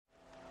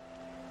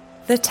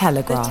The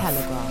Telegraph. The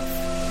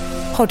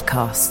Telegraph.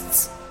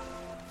 Podcasts.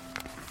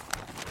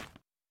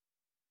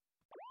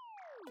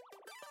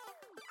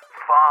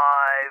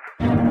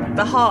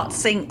 The heart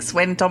sinks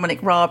when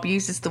Dominic Raab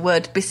uses the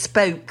word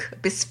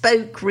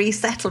bespoke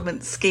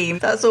resettlement scheme.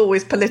 That's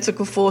always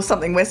political for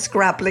something we're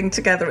scrabbling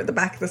together at the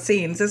back of the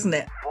scenes, isn't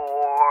it?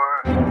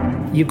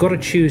 You've got to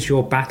choose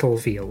your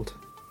battlefield.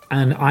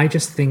 And I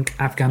just think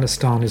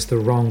Afghanistan is the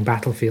wrong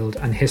battlefield,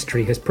 and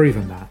history has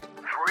proven that.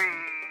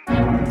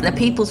 The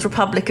People's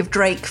Republic of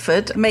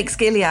Drakeford makes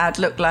Gilead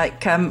look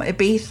like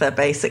Ibiza,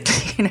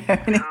 basically, you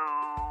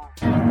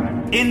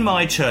know. In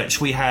my church,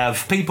 we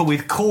have people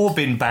with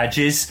Corbyn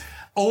badges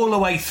all the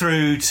way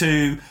through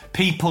to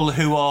people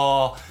who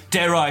are,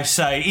 dare I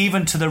say,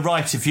 even to the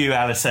right of you,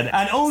 Alison,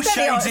 and all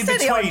shades in between.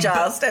 Steady on,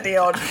 Giles, steady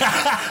on.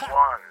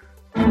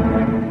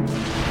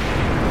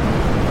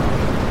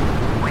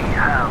 We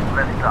have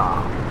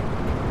liftoff.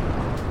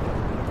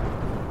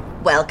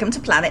 Welcome to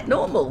Planet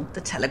Normal,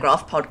 the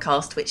Telegraph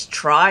podcast which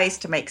tries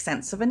to make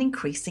sense of an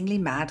increasingly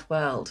mad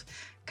world.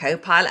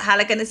 Co-pilot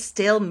Halligan is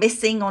still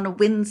missing on a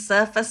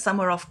windsurfer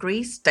somewhere off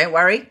Greece. Don't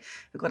worry,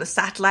 we've got a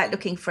satellite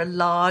looking for a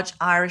large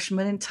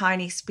Irishman in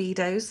tiny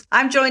Speedos.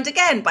 I'm joined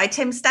again by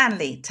Tim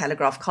Stanley,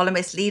 Telegraph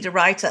columnist, leader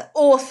writer,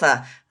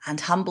 author,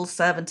 and humble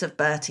servant of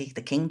Bertie,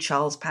 the King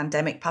Charles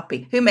pandemic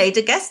puppy, who made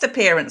a guest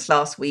appearance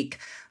last week.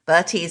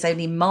 Bertie is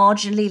only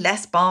marginally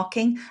less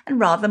barking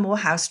and rather more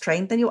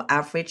house-trained than your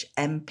average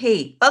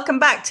MP. Welcome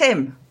back,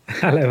 Tim.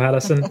 Hello,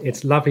 Alison.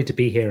 It's lovely to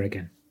be here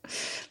again.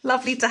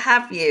 Lovely to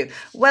have you.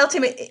 Well,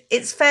 Tim,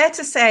 it's fair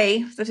to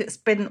say that it's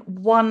been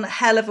one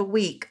hell of a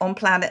week on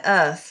planet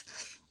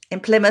Earth.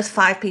 In Plymouth,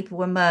 5 people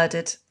were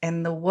murdered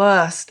in the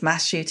worst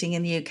mass shooting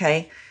in the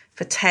UK.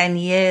 For 10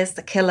 years,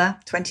 the killer,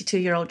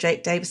 22-year-old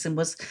Jake Davison,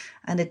 was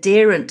an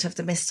adherent of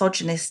the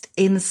misogynist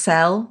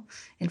incel,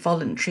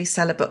 involuntary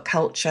celibate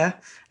culture.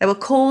 There were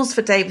calls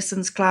for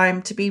Davison's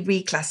crime to be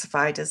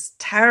reclassified as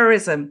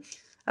terrorism.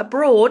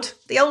 Abroad,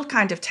 the old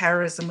kind of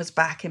terrorism was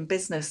back in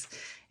business.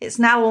 It's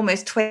now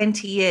almost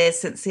 20 years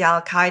since the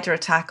Al-Qaeda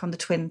attack on the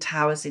Twin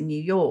Towers in New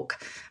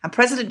York, and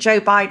President Joe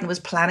Biden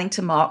was planning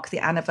to mark the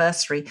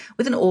anniversary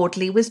with an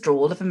orderly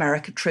withdrawal of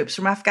American troops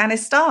from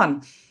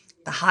Afghanistan.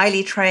 The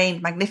highly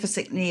trained,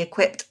 magnificently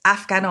equipped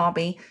Afghan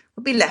army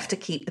would be left to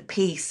keep the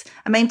peace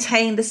and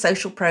maintain the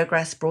social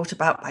progress brought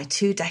about by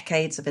 2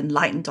 decades of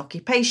enlightened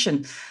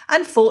occupation.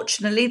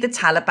 Unfortunately, the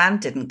Taliban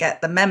didn't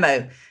get the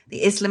memo.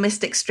 The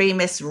Islamist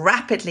extremists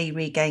rapidly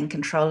regained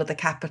control of the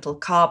capital,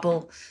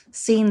 Kabul.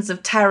 Scenes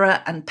of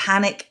terror and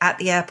panic at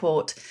the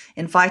airport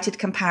invited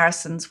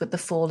comparisons with the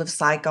fall of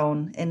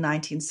Saigon in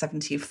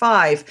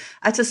 1975.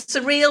 At a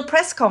surreal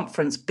press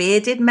conference,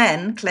 bearded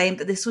men claimed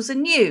that this was a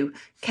new,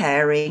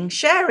 caring,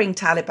 sharing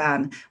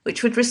Taliban,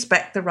 which would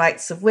respect the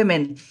rights of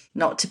women,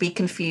 not to be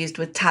confused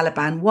with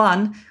Taliban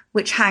 1,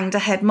 which hanged a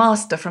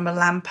headmaster from a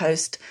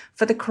lamppost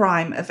for the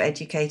crime of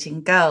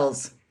educating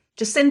girls.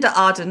 Jacinda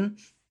Ardern,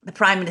 the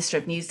Prime Minister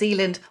of New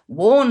Zealand,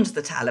 warned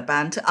the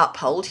Taliban to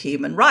uphold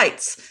human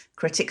rights.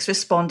 Critics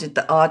responded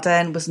that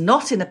Ardern was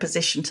not in a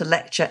position to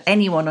lecture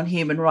anyone on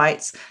human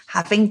rights,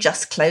 having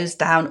just closed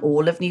down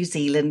all of New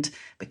Zealand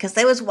because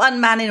there was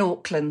one man in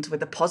Auckland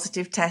with a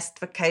positive test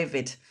for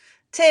COVID.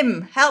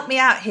 Tim, help me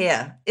out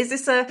here. Is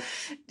this a,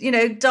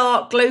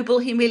 dark global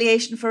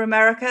humiliation for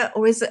America,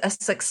 or is it a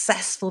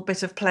successful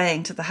bit of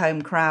playing to the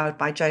home crowd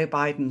by Joe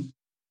Biden?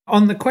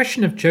 On the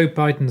question of Joe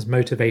Biden's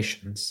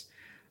motivations,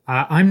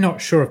 I'm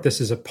not sure if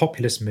this is a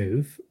populist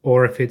move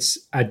or if it's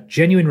a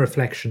genuine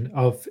reflection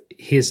of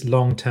his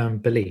long-term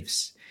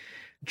beliefs.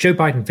 Joe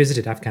Biden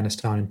visited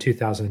Afghanistan in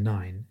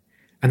 2009,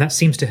 and that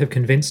seems to have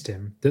convinced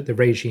him that the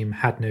regime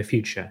had no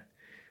future.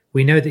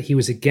 We know that he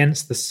was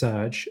against the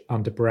surge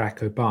under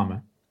Barack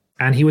Obama,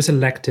 and he was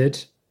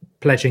elected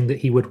pledging that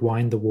he would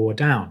wind the war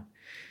down.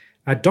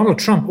 Donald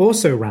Trump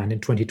also ran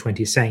in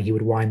 2020 saying he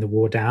would wind the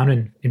war down,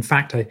 and in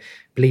fact, I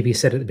believe he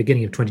said at the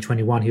beginning of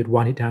 2021 he would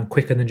wind it down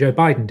quicker than Joe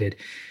Biden did.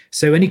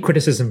 So any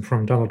criticism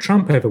from Donald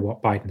Trump over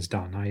what Biden's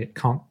done, I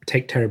can't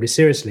take terribly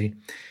seriously.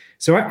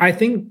 So I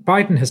think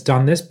Biden has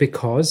done this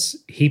because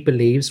he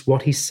believes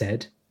what he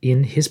said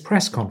in his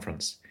press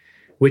conference,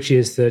 which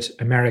is that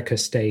America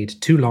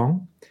stayed too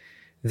long,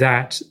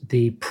 that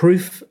the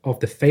proof of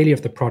the failure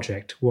of the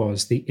project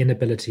was the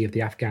inability of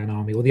the Afghan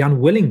army or the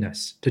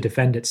unwillingness to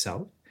defend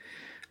itself,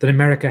 that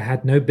America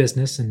had no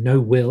business and no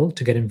will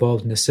to get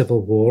involved in a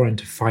civil war and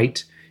to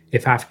fight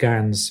if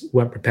Afghans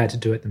weren't prepared to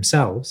do it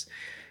themselves,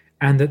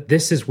 and that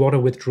this is what a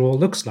withdrawal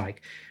looks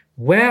like.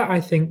 Where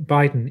I think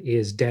Biden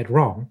is dead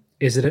wrong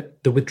is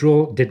that the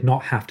withdrawal did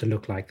not have to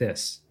look like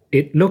this.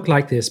 It looked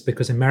like this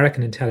because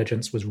American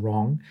intelligence was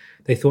wrong.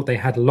 They thought they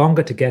had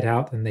longer to get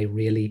out than they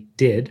really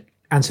did.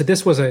 And so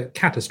this was a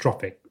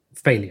catastrophic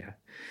failure.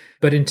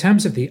 But in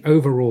terms of the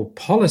overall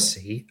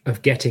policy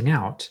of getting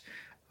out,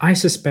 I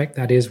suspect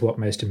that is what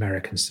most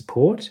Americans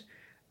support.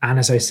 And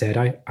as I said,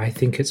 I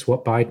think it's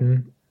what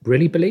Biden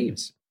really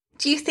believes.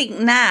 Do you think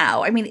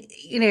now,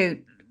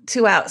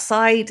 to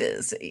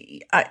outsiders,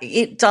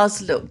 it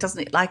does look,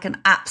 doesn't it, like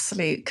an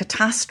absolute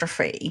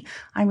catastrophe?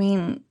 I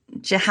mean,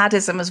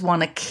 jihadism has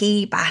won a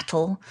key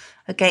battle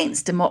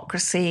against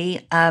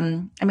democracy. I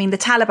mean, the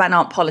Taliban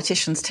aren't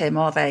politicians, Tim,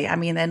 are they? I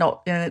mean, they're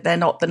not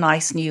the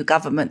nice new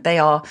government. They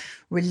are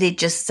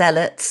religious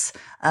zealots.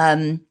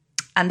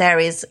 And there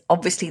is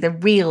obviously the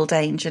real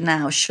danger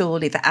now,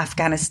 surely, that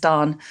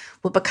Afghanistan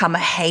will become a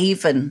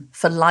haven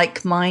for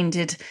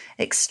like-minded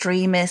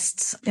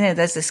extremists.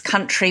 There's this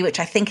country,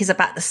 which I think is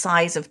about the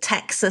size of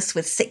Texas,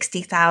 with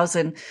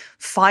 60,000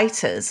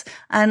 fighters.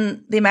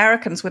 And the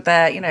Americans with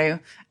their,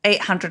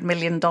 $800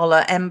 million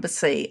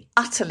embassy,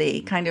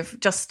 utterly kind of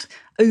just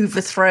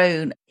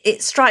overthrown.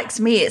 It strikes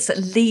me it's at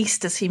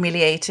least as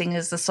humiliating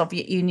as the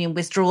Soviet Union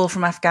withdrawal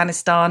from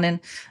Afghanistan in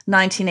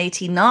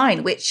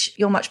 1989, which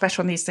you're much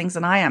better on these things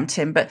than I am,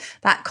 Tim, but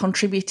that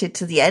contributed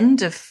to the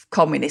end of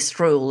communist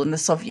rule in the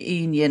Soviet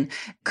Union.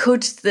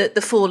 Could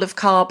the fall of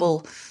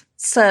Kabul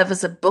serve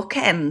as a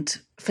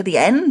bookend for the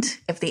end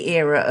of the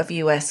era of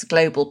US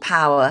global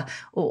power,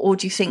 or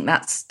do you think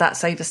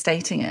that's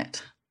overstating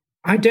it?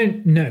 I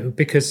don't know,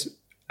 because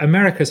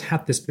America's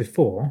had this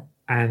before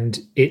and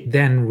it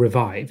then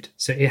revived.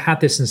 So it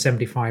had this in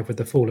 1975 with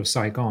the fall of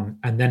Saigon,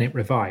 and then it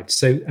revived.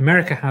 So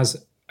America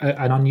has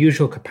an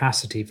unusual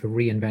capacity for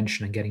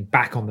reinvention and getting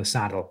back on the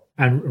saddle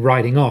and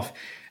riding off.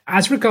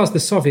 As regards the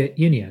Soviet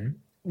Union,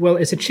 well,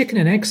 it's a chicken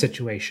and egg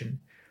situation.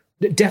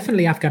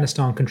 Definitely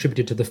Afghanistan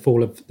contributed to the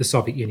fall of the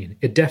Soviet Union.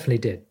 It definitely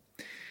did.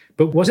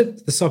 But was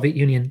it the Soviet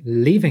Union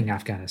leaving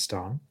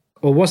Afghanistan,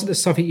 or was it the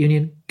Soviet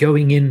Union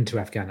going into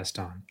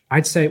Afghanistan?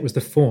 I'd say it was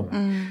the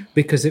former,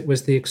 because it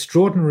was the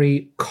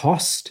extraordinary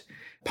cost,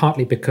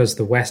 partly because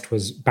the West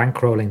was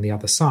bankrolling the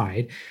other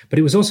side, but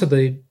it was also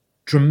the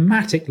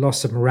dramatic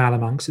loss of morale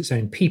amongst its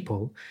own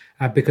people,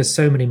 because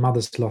so many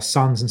mothers lost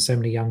sons and so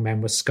many young men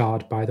were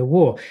scarred by the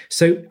war.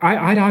 So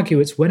I'd argue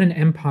it's when an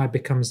empire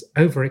becomes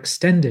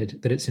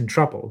overextended that it's in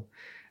trouble.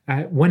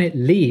 When it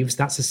leaves,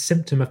 that's a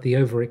symptom of the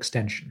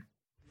overextension.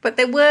 But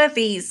there were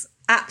these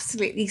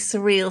absolutely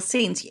surreal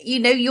scenes.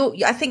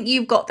 I think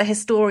you've got the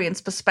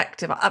historian's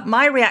perspective.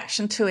 My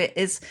reaction to it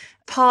is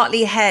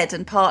partly head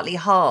and partly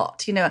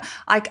heart.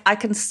 I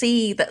can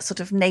see that sort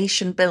of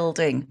nation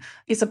building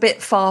is a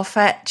bit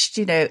far-fetched,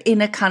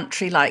 in a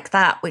country like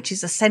that, which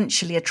is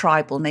essentially a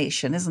tribal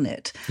nation, isn't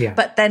it? Yeah.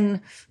 But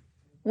then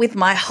with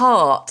my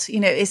heart,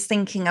 is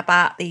thinking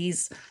about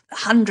these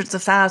hundreds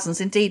of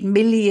thousands, indeed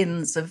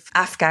millions of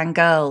Afghan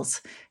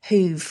girls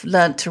who've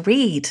learnt to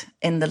read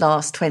in the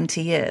last 20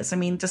 years. I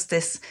mean, just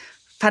this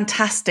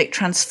fantastic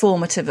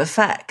transformative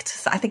effect.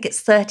 So I think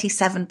it's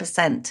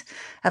 37%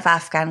 of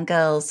Afghan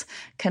girls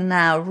can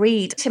now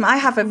read. Tim, I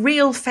have a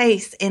real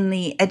faith in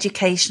the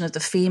education of the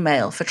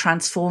female for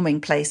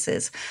transforming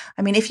places.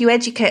 I mean, if you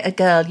educate a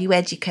girl, you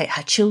educate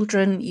her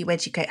children, you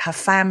educate her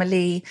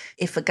family.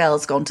 If a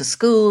girl's gone to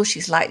school,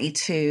 she's likely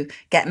to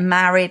get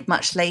married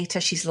much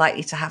later. She's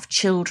likely to have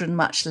children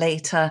much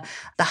later.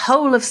 The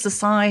whole of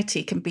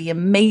society can be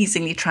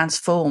amazingly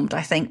transformed,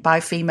 I think, by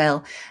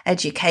female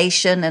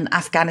education. And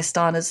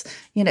Afghanistan has,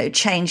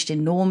 changed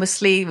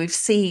enormously. We've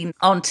seen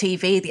on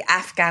TV the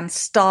Afghan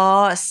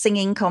Star, a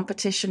singing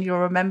competition. You'll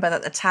remember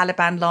that the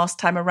Taliban last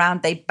time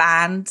around, they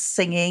banned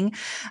singing.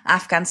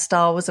 Afghan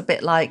Star was a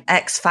bit like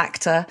X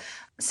Factor.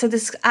 So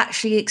this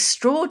actually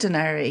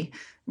extraordinary.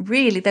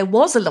 Really, there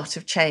was a lot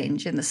of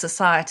change in the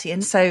society.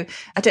 And so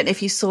I don't know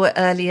if you saw it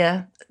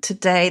earlier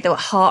today, there were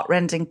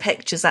heart-rending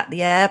pictures at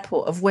the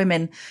airport of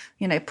women,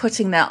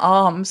 putting their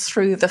arms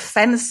through the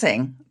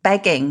fencing,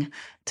 begging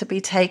to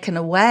be taken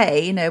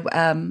away,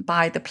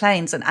 by the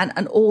planes,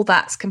 and all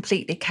that's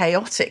completely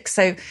chaotic.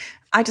 So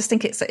I just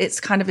think it's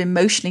kind of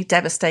emotionally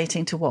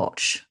devastating to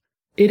watch.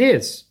 It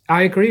is.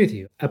 I agree with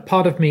you. A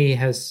part of me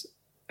has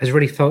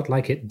really felt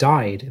like it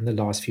died in the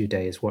last few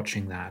days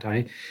watching that.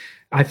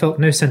 I felt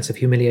no sense of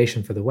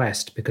humiliation for the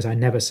West because I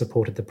never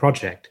supported the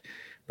project.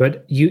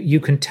 But you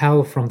can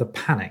tell from the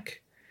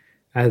panic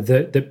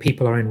that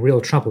people are in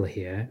real trouble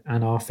here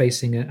and are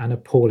facing an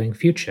appalling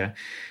future.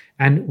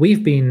 And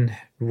we've been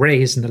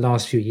raised in the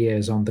last few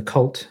years on the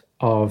cult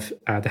of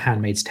The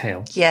Handmaid's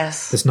Tale.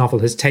 Yes. This novel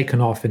has taken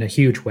off in a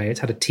huge way. It's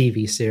had a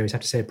TV series, I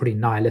have to say a pretty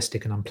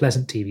nihilistic and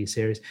unpleasant TV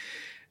series.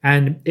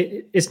 And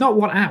it's not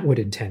what Atwood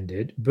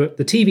intended, but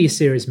the TV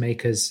series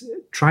makers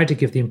tried to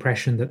give the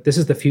impression that this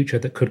is the future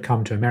that could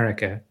come to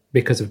America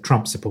because of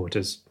Trump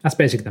supporters. That's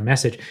basically the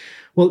message.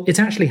 Well, it's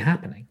actually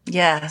happening.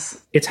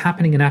 Yes. It's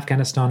happening in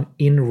Afghanistan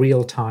in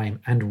real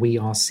time, and we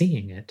are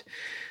seeing it.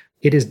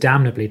 It is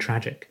damnably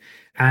tragic.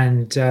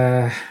 And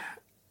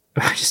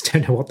I just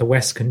don't know what the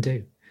West can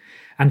do.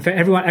 And for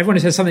everyone who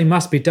says something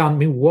must be done, I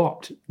mean,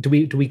 what? Do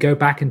we go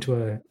back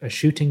into a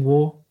shooting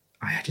war?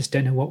 I just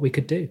don't know what we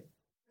could do.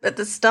 At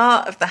the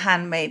start of The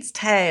Handmaid's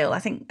Tale, I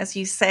think, as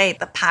you say,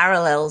 the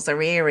parallels are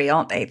eerie,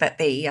 aren't they? That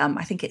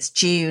I think it's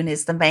June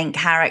is the main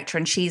character,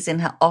 and she's in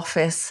her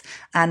office,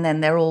 and then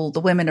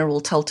the women are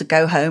all told to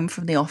go home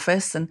from the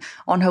office. And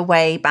on her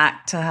way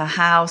back to her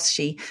house,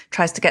 she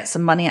tries to get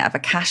some money out of a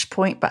cash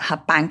point, but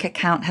her bank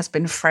account has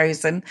been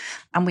frozen.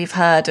 And we've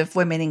heard of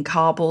women in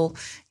Kabul,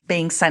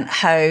 being sent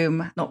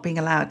home, not being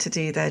allowed to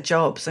do their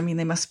jobs. I mean,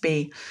 they must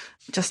be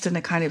just in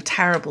a kind of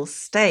terrible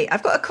state.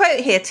 I've got a quote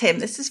here, Tim.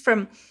 This is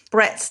from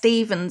Bret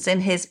Stephens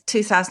in his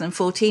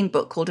 2014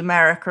 book called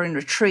America in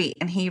Retreat.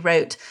 And he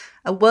wrote,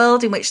 "A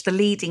world in which the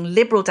leading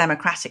liberal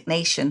democratic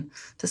nation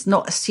does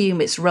not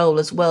assume its role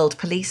as world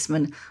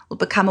policeman will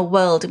become a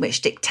world in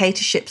which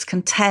dictatorships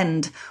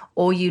contend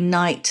or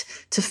unite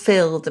to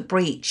fill the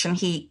breach." And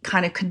he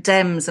kind of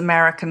condemns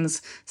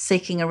Americans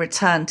seeking a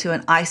return to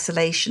an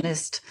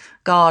isolationist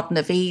Garden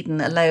of Eden,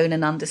 alone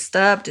and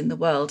undisturbed in the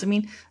world. I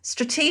mean,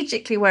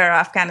 strategically where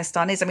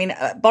Afghanistan is, I mean,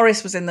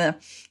 Boris was in the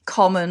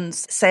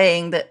Commons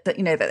saying that that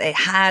they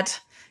had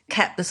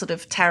kept the sort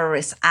of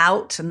terrorists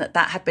out and that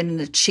had been an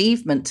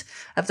achievement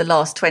of the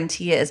last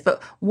 20 years.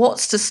 But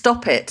what's to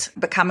stop it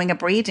becoming a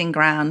breeding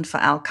ground for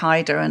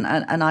Al-Qaeda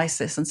and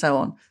ISIS and so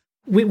on?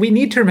 We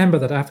need to remember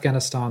that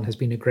Afghanistan has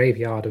been a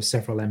graveyard of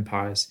several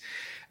empires.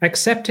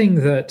 Accepting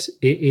that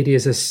it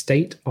is a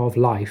state of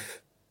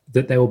life,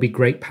 that there will be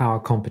great power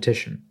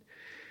competition,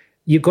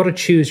 you've got to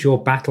choose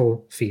your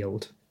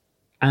battlefield.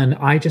 And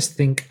I just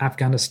think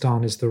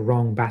Afghanistan is the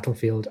wrong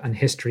battlefield, and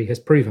history has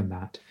proven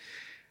that.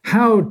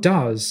 How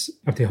does,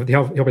 the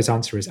obvious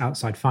answer is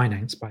outside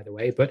finance, by the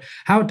way, but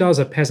how does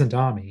a peasant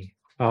army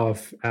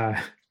of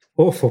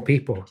awful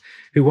people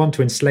who want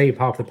to enslave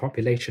half the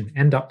population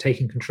end up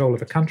taking control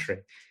of a country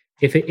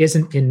if it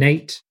isn't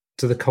innate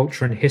to the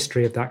culture and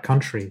history of that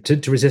country to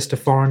resist a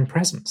foreign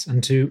presence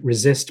and to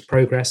resist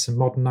progress and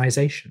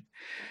modernization?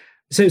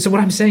 So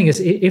what I'm saying is,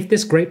 if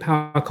this great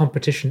power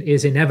competition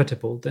is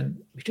inevitable, then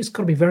we just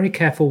got to be very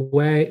careful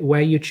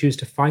where you choose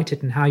to fight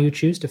it and how you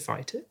choose to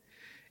fight it.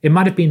 It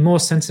might have been more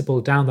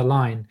sensible down the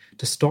line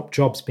to stop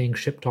jobs being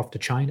shipped off to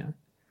China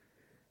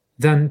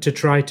than to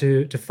try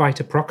to fight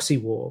a proxy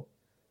war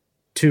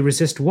to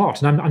resist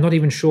what? And I'm not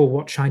even sure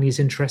what Chinese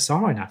interests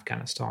are in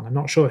Afghanistan. I'm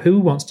not sure who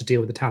wants to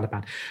deal with the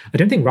Taliban. I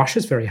don't think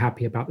Russia's very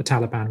happy about the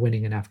Taliban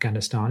winning in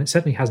Afghanistan. It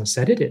certainly hasn't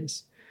said it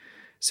is.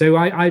 So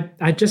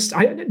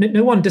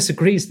no one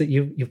disagrees that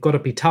you've got to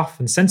be tough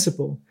and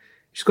sensible.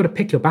 You've just got to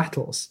pick your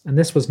battles. And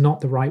this was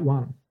not the right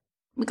one.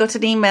 We got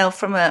an email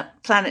from a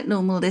Planet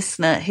Normal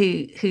listener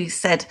who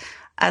said,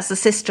 as the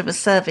sister of a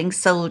serving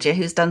soldier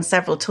who's done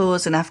several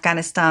tours in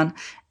Afghanistan,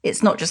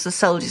 it's not just the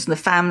soldiers and the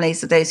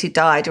families of those who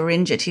died or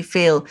injured who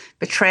feel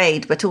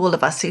betrayed, but all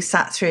of us who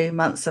sat through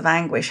months of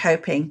anguish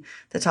hoping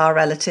that our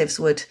relatives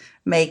would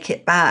make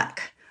it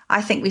back.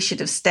 I think we should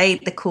have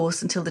stayed the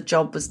course until the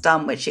job was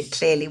done, which it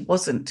clearly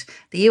wasn't.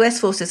 The US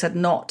forces had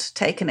not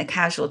taken a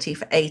casualty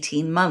for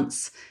 18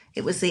 months.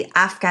 It was the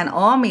Afghan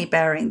army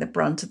bearing the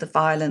brunt of the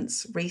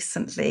violence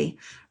recently.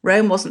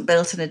 Rome wasn't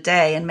built in a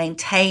day, and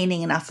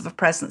maintaining enough of a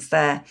presence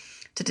there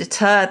to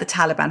deter the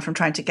Taliban from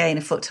trying to gain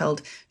a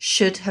foothold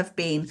should have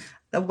been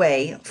the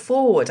way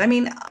forward. I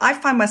mean, I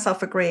find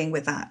myself agreeing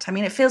with that. I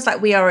mean, it feels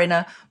like we are in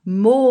a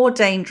more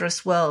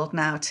dangerous world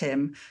now,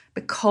 Tim,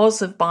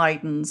 because of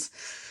Biden's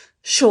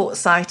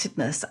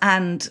short-sightedness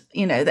and,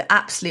 the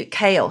absolute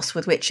chaos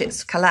with which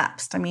it's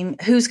collapsed. I mean,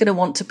 who's going to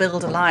want to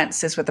build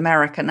alliances with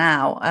America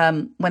now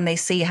when they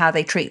see how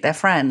they treat their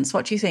friends?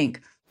 What do you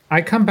think?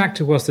 I come back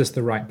to, was this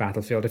the right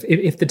battlefield?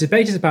 If the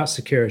debate is about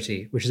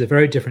security, which is a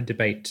very different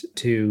debate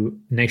to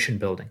nation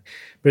building,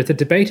 but if the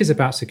debate is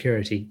about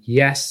security,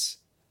 yes,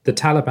 the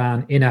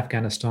Taliban in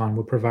Afghanistan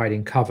were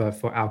providing cover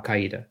for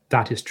Al-Qaeda.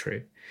 That is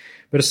true.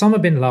 But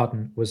Osama bin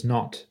Laden was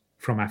not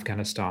from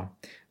Afghanistan.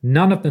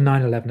 None of the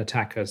 9/11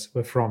 attackers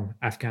were from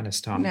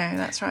Afghanistan. No,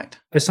 that's right.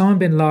 Osama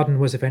bin Laden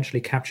was eventually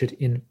captured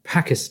in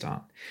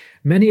Pakistan.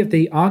 Many of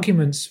the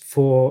arguments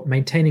for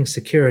maintaining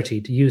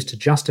security to use to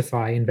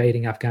justify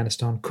invading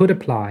Afghanistan could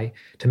apply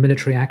to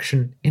military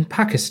action in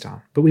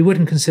Pakistan, but we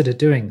wouldn't consider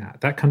doing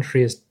that. That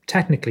country is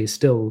technically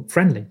still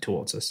friendly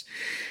towards us.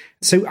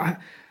 So,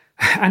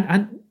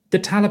 and the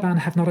Taliban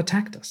have not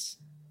attacked us.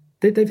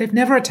 They've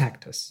never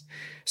attacked us.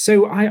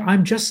 So I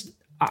just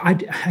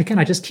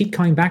keep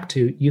coming back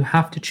to, you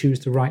have to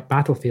choose the right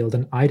battlefield,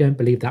 and I don't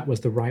believe that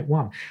was the right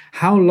one.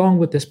 How long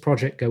would this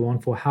project go on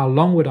for? How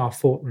long would our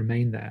fort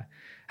remain there?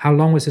 How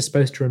long was this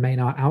supposed to remain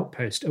our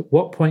outpost? At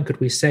what point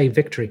could we say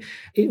victory?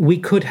 We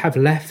could have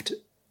left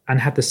and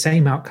had the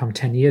same outcome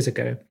 10 years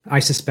ago. I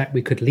suspect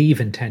we could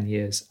leave in 10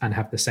 years and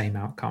have the same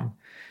outcome,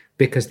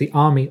 because the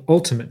army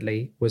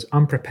ultimately was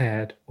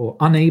unprepared or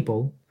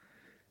unable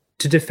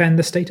to defend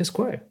the status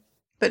quo.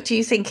 But do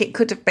you think it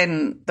could have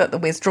been that the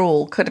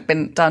withdrawal could have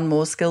been done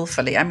more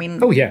skillfully? I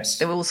mean, oh yes,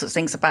 there were all sorts of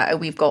things about,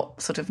 we've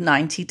got sort of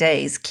 90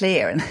 days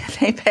clear, and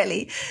they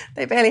barely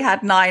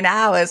had 9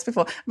 hours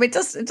before. I mean,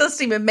 it does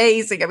seem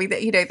amazing. I mean,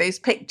 those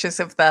pictures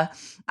of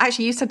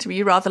actually, you said to me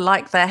you rather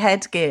like their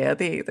headgear,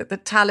 the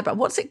Taliban.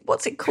 What's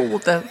it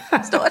called?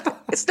 It's not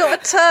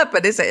a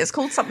turban, is it? It's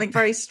called something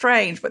very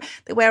strange, but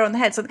they wear on the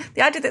head. So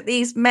the idea that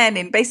these men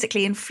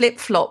in flip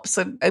flops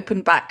and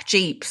open back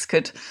jeeps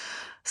could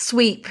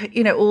sweep,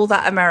 all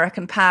that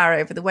American power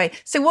over the way.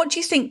 So what do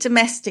you think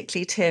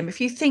domestically, Tim?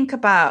 If you think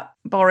about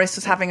Boris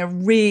was having a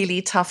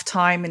really tough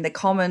time in the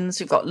Commons,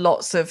 we've got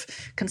lots of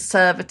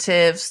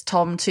Conservatives,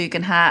 Tom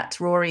Tugendhat,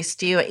 Rory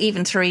Stewart,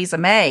 even Theresa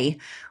May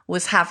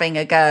was having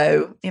a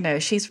go.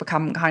 She's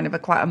become kind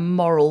of quite a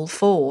moral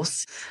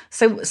force.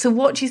 So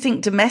what do you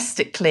think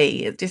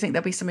domestically? Do you think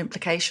there'll be some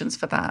implications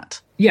for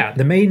that? Yeah,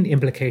 the main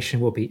implication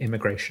will be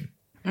immigration.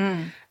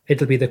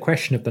 It'll be the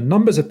question of the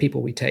numbers of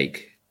people we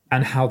take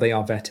and how they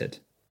are vetted.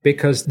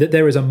 Because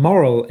there is a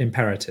moral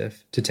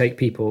imperative to take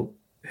people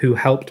who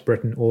helped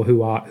Britain or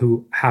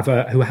who have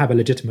a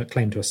legitimate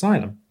claim to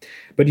asylum.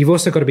 But you've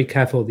also got to be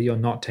careful that you're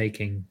not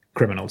taking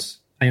criminals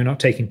and you're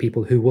not taking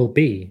people who will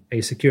be a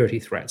security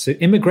threat. So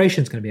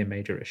immigration is going to be a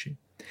major issue.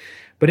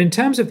 But in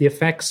terms of the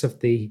effects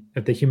of the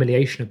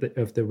humiliation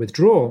of the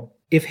withdrawal,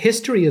 if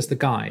history is the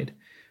guide,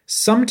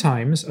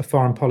 sometimes a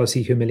foreign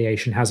policy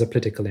humiliation has a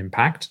political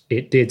impact.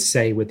 It did,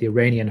 say, with the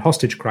Iranian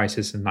hostage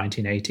crisis in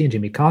 1980 and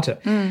Jimmy Carter.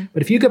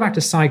 But if you go back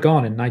to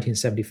Saigon in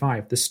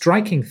 1975, the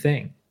striking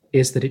thing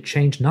is that it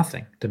changed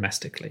nothing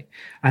domestically.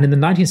 And in the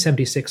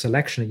 1976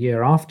 election, a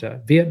year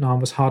after,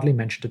 Vietnam was hardly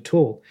mentioned at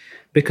all,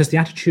 because the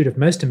attitude of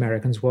most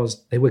Americans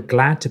was they were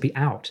glad to be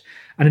out.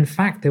 And in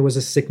fact, there was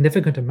a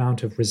significant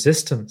amount of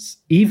resistance,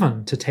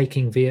 even to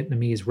taking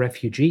Vietnamese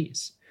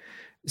refugees.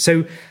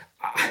 So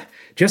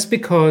just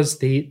because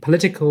the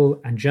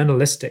political and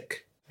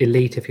journalistic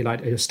elite, if you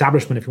like,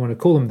 establishment, if you want to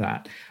call them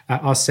that,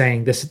 are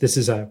saying this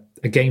is a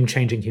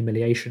game-changing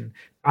humiliation,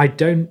 I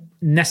don't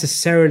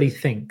necessarily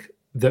think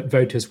that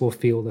voters will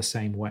feel the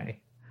same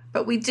way.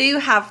 But we do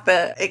have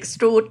the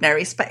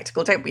extraordinary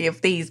spectacle, don't we,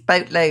 of these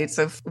boatloads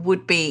of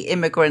would-be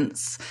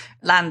immigrants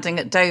landing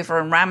at Dover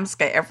and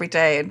Ramsgate every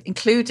day,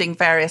 including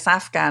various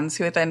Afghans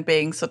who are then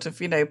being sort of,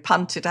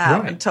 punted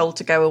out and told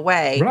to go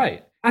away.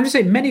 Right. I'm just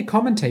saying many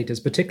commentators,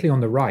 particularly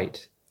on the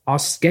right, are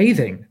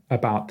scathing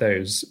about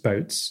those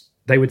boats.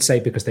 They would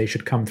say because they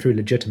should come through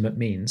legitimate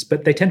means,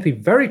 but they tend to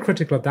be very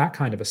critical of that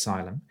kind of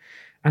asylum.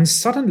 And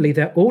suddenly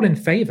they're all in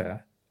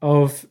favor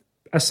of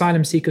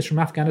asylum seekers from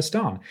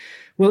Afghanistan.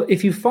 Well,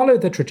 if you follow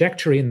the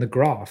trajectory in the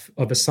graph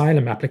of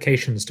asylum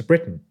applications to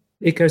Britain,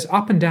 it goes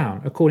up and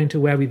down according to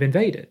where we've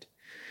invaded.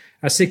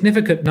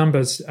 Significant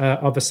numbers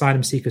of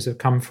asylum seekers have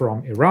come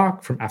from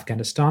Iraq, from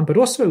Afghanistan, but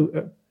also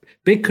a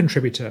big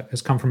contributor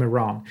has come from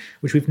Iran,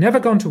 which we've never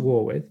gone to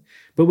war with,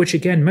 but which,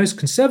 again, most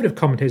conservative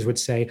commentators would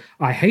say,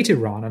 I hate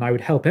Iran and I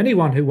would help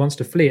anyone who wants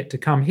to flee it to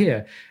come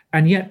here.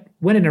 And yet,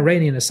 when an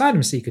Iranian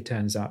asylum seeker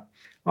turns up,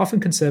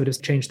 often conservatives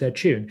change their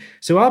tune.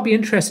 So I'll be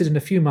interested in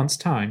a few months'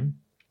 time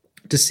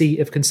to see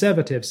if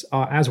conservatives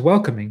are as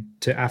welcoming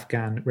to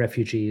Afghan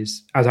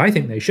refugees as I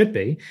think they should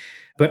be,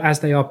 but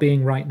as they are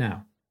being right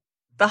now.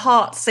 The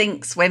heart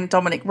sinks when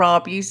Dominic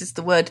Raab uses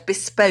the word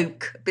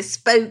bespoke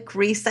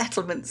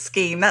resettlement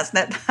scheme.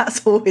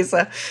 That's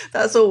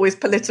always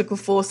political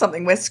for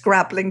something we're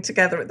scrabbling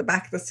together at the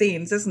back of the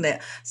scenes, isn't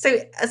it?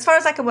 So as far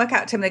as I can work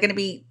out, Tim, they're going to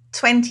be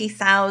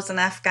 20,000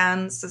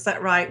 Afghans, is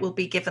that right, will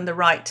be given the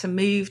right to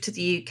move to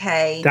the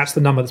UK. That's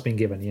the number that's been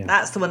given, yeah.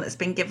 That's the one that's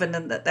been given,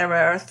 and that there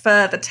are a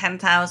further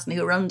 10,000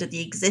 who are under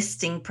the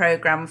existing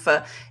programme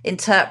for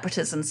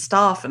interpreters and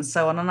staff and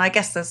so on. And I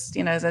guess there's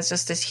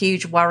just this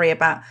huge worry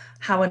about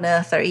how on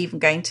earth they're even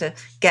going to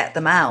get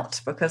them out,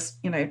 because,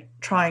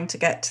 trying to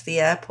get to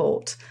the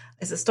airport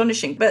is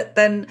astonishing. But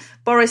then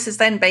Boris is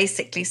then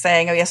basically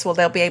saying, oh, yes, well,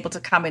 they'll be able to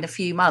come in a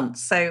few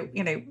months. So,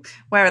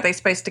 where are they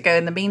supposed to go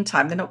in the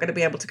meantime? They're not going to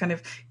be able to kind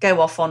of go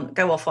off on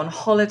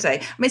holiday.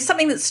 I mean,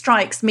 something that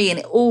strikes me, and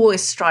it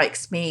always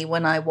strikes me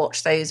when I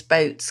watch those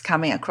boats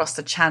coming across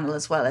the channel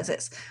as well, is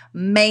it's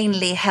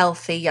mainly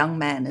healthy young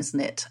men, isn't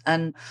it?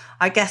 And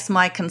I guess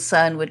my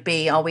concern would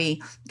be, are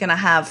we going to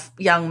have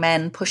young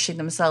men pushing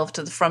themselves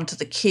to the front of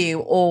the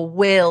queue, or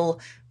will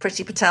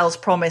Priti Patel's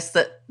promise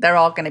that there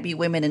are going to be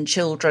women and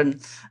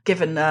children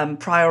given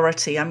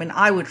priority? I mean,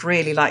 I would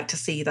really like to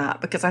see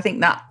that, because I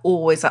think that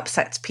always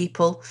upsets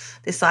people.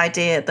 This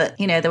idea that,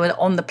 they were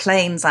on the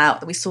planes out,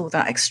 that we saw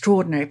that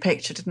extraordinary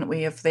picture, didn't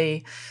we, of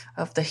the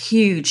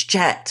huge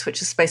jet,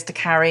 which is supposed to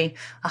carry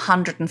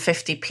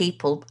 150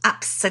 people,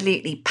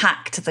 absolutely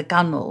packed to the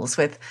gunnels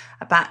with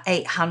about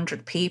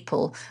 800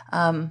 people.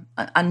 And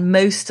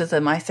most of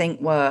them, I think,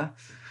 were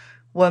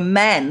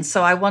men.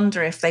 So I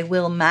wonder if they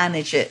will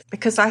manage it,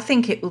 because I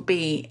think it will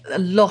be a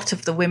lot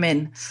of the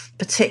women,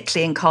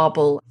 particularly in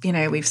Kabul.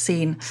 We've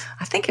seen,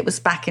 I think it was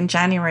back in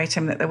January,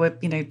 Tim, that there were,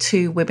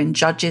 2 women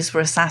judges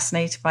were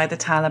assassinated by the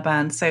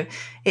Taliban. So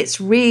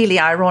it's really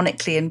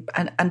ironically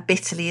and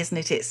bitterly, isn't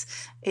it?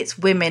 It's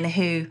women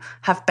who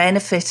have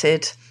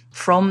benefited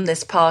from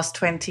this past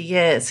 20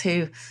 years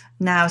who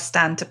now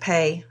stand to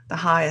pay the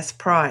highest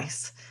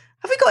price.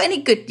 Have we got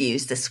any good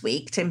news this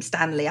week, Tim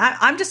Stanley?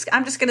 I'm just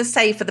going to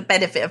say, for the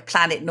benefit of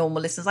Planet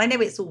Normal listeners, I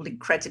know it's all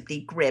incredibly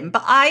grim,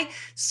 but I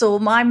saw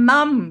my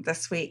mum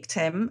this week,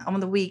 Tim, on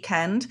the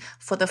weekend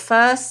for the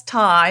first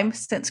time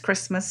since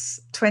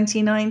Christmas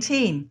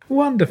 2019.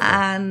 Wonderful.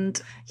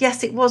 And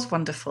yes, it was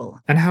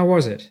wonderful. And how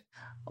was it?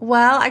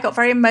 Well, I got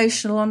very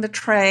emotional on the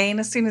train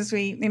as soon as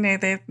we,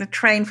 the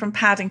train from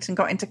Paddington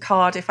got into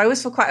Cardiff. I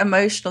always feel quite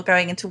emotional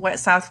going into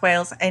South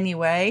Wales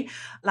anyway,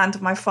 land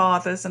of my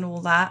fathers and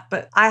all that.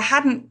 But I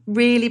hadn't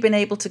really been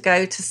able to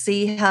go to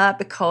see her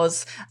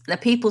because the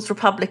People's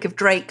Republic of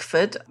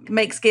Drakeford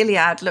makes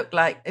Gilead look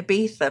like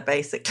Ibiza,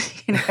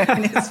 basically.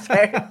 And it's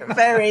very,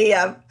 very,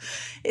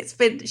 it's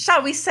been,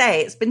 shall we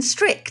say, it's been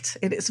strict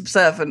in its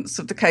observance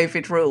of the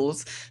COVID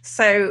rules.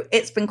 So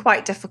it's been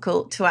quite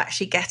difficult to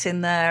actually get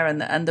in there,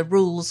 and the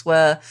rules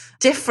were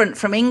different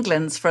from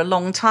England's for a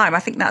long time. I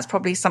think that's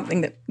probably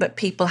something that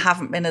people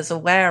haven't been as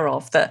aware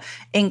of, that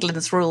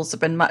England's rules have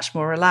been much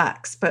more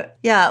relaxed. But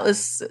yeah, it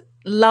was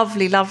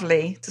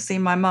lovely to see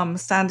my mum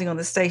standing on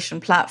the station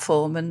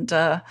platform, and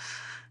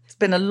it's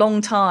been a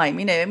long time,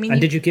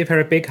 And did you give her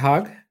a big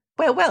hug?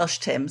 We're Welsh,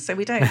 Tim, so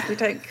we don't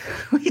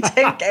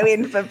go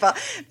in for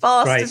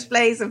vast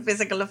displays of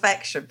physical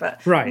affection.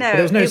 But right, no, but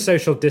there was no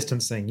social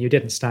distancing. You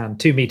didn't stand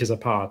 2 meters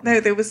apart.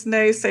 No, there was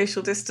no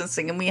social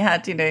distancing, and we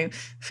had,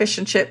 fish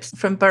and chips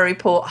from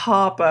Buryport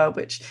Harbour,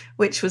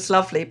 which was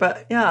lovely.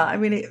 But yeah, I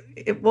mean,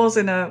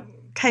 it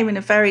came in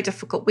a very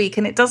difficult week,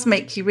 and it does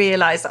make you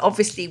realise that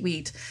obviously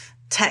we'd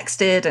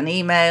texted and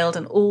emailed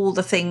and all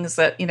the things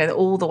that,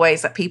 all the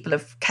ways that people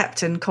have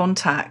kept in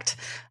contact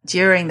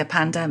during the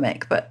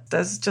pandemic. But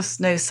there's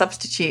just no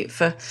substitute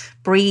for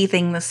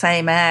breathing the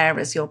same air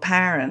as your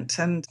parent.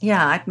 And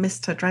yeah, I'd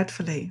missed her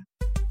dreadfully.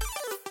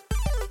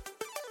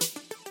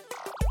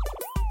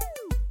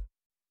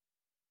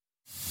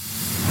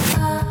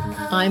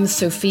 I'm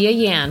Sophia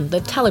Yan,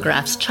 the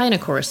Telegraph's China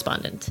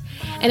correspondent.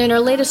 And in our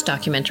latest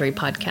documentary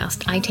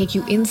podcast, I take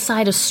you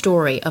inside a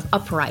story of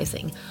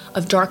uprising,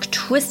 of dark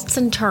twists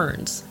and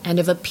turns, and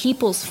of a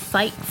people's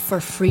fight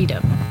for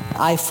freedom.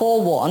 I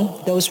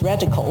forewarn those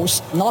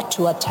radicals not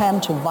to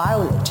attempt to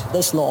violate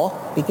this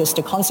law because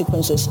the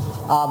consequences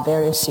are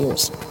very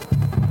serious.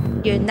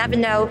 You never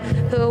know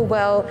who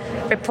will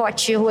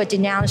report you, who will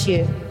denounce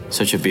you.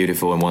 Such a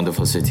beautiful and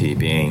wonderful city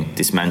being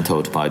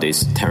dismantled by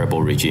this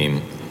terrible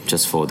regime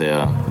just for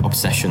their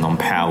obsession on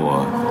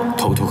power,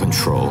 total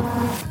control.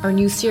 Our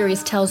new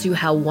series tells you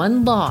how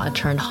one law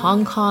turned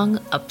Hong Kong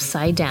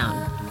upside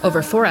down.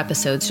 Over 4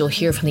 episodes, you'll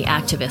hear from the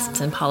activists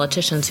and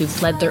politicians who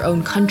fled their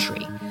own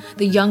country,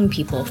 the young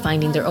people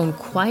finding their own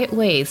quiet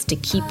ways to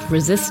keep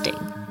resisting,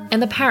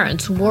 and the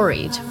parents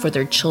worried for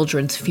their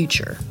children's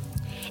future.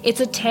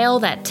 It's a tale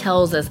that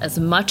tells us as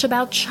much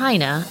about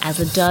China as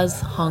it does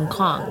Hong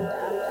Kong.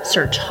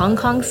 Search Hong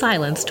Kong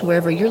Silenced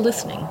wherever you're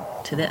listening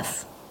to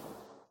this.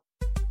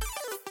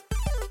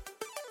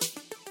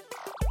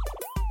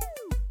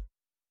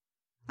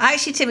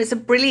 Actually, Tim, it's a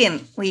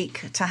brilliant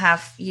week to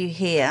have you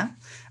here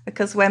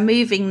because we're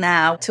moving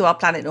now to our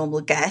Planet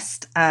Normal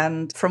guest,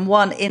 and from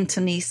one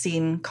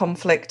internecine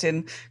conflict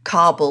in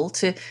Kabul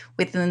to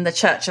within the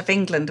Church of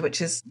England, which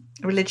is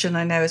religion,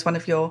 I know, is one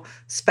of your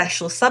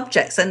special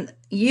subjects. And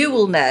you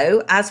will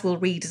know, as will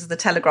readers of the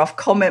Telegraph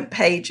comment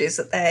pages,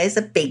 that there is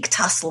a big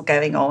tussle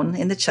going on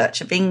in the Church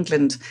of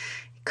England.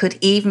 Could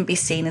even be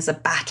seen as a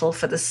battle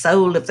for the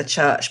soul of the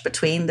church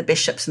between the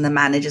bishops and the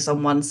managers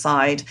on one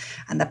side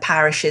and the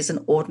parishes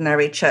and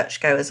ordinary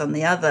churchgoers on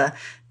the other.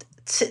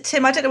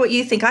 Tim, I don't know what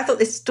you think. I thought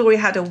this story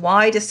had a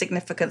wider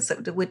significance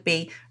that would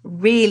be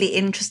really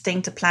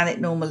interesting to Planet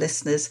Normal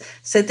listeners.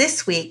 So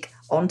this week,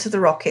 onto the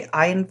rocket,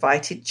 I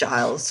invited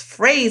Giles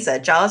Fraser.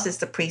 Giles is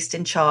the priest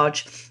in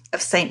charge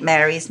of St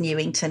Mary's,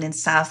 Newington in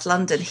South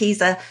London. He's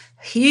a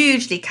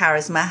hugely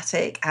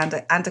charismatic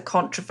and a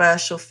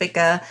controversial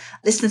figure.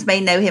 Listeners may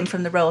know him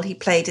from the role he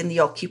played in the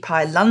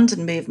Occupy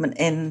London movement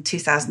in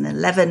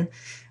 2011,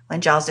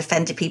 when Giles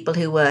defended people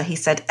who were, he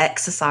said,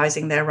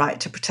 exercising their right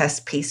to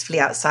protest peacefully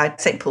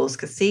outside St Paul's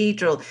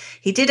Cathedral.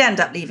 He did end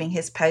up leaving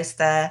his post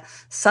there,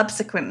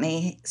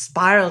 subsequently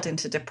spiraled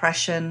into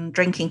depression,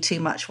 drinking too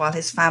much while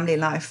his family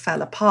life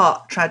fell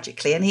apart,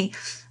 tragically. And he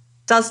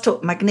does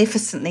talk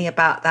magnificently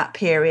about that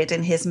period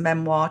in his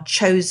memoir,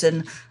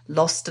 Chosen,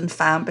 Lost and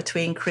Found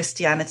Between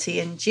Christianity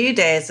and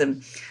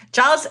Judaism.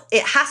 Giles,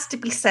 it has to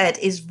be said,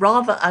 is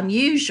rather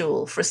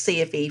unusual for a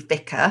C of E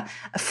vicar,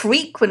 a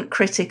frequent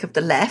critic of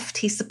the left.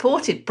 He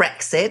supported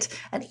Brexit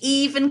and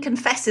even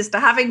confesses to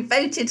having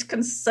voted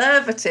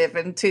Conservative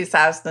in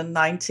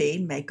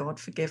 2019. May God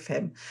forgive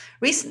him.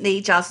 Recently,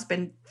 Giles has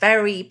been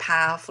very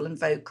powerful and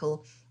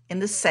vocal in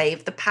the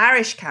Save the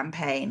Parish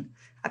campaign.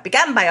 I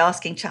began by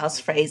asking Giles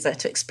Fraser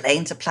to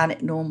explain to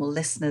Planet Normal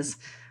listeners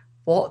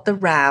what the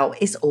row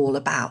is all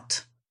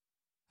about.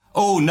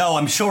 Oh, no,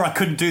 I'm sure I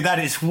couldn't do that.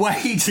 It's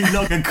way too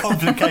long and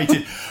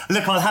complicated.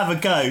 Look, I'll have a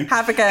go.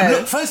 Have a go. And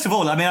look, first of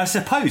all, I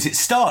suppose it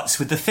starts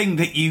with the thing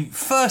that you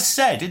first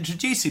said,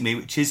 introducing me,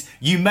 which is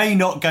you may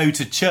not go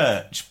to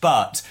church,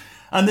 but...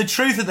 And the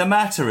truth of the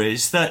matter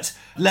is that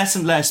less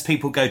and less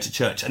people go to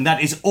church, and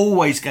that is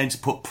always going to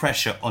put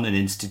pressure on an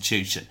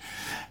institution.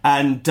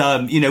 And,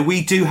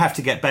 we do have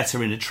to get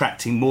better in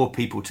attracting more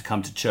people to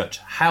come to church.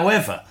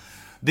 However,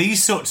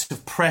 these sorts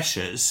of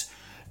pressures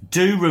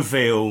do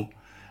reveal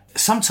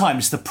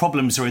sometimes the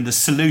problems are in the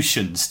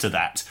solutions to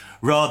that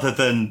rather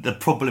than the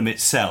problem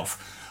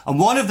itself. And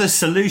one of the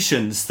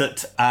solutions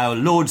that our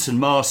lords and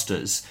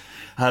masters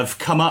have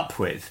come up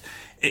with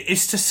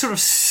is to sort of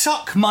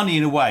suck money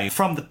away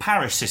from the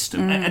parish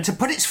system and to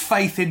put its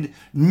faith in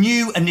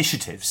new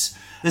initiatives.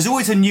 There's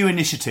always a new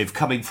initiative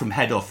coming from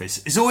head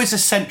office. It's always a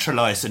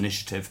centralised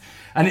initiative.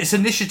 And it's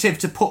an initiative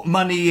to put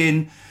money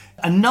in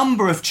a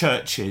number of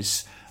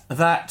churches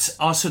that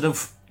are sort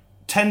of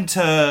tend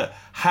to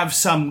have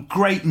some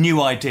great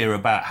new idea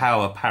about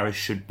how a parish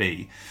should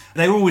be.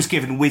 They're always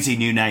given whizzy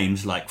new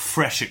names like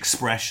Fresh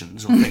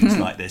Expressions or things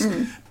like this.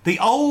 The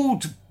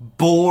old,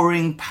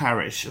 boring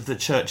parish of the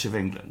Church of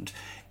England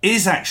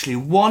is actually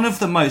one of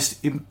the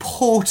most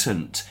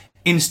important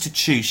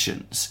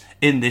institutions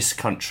in this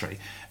country.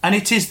 And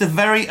it is the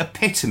very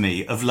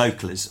epitome of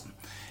localism.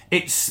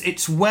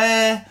 It's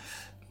where,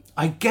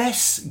 I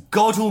guess,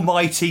 God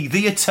Almighty,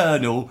 the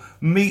Eternal,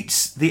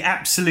 meets the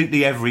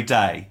absolutely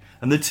everyday.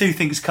 And the two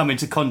things come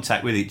into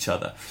contact with each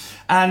other.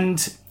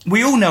 And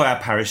we all know our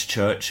parish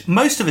church.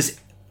 Most of us,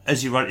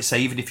 as you rightly say,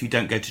 even if you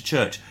don't go to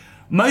church,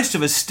 most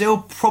of us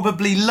still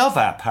probably love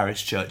our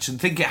parish church and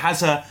think it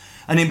has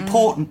an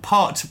important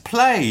part to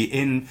play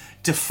in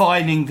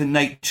defining the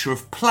nature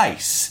of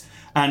place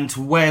and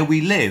where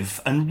we live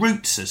and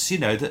roots us. You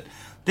know, that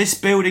this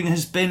building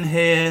has been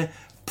here,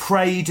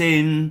 prayed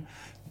in,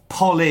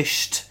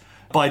 polished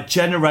by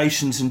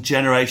generations and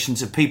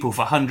generations of people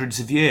for hundreds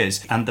of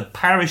years. And the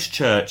parish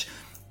church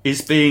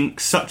is being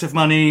sucked of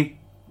money,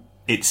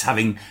 it's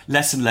having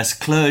less and less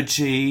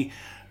clergy,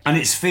 and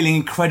it's feeling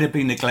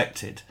incredibly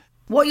neglected.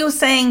 What you're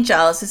saying,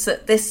 Giles, is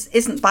that this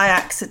isn't by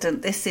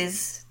accident, this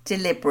is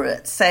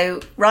deliberate.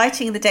 So,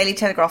 writing in the Daily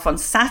Telegraph on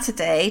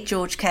Saturday,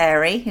 George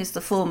Carey, who's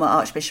the former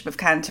Archbishop of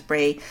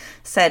Canterbury,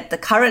 said the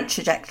current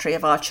trajectory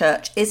of our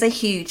church is a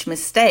huge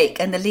mistake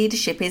and the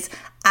leadership is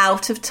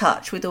out of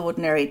touch with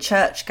ordinary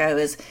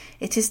churchgoers.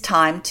 It is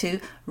time to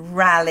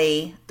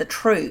rally the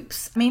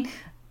troops. I mean,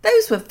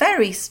 those were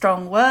very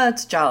strong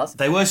words, Giles.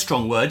 They were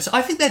strong words.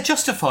 I think they're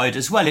justified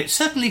as well. It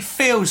certainly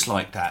feels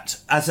like that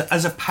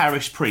as a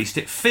parish priest.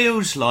 It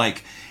feels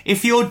like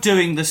if you're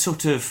doing the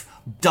sort of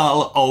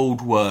dull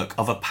old work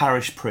of a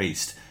parish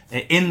priest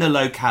in the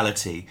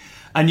locality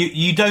and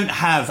you don't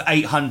have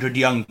 800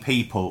 young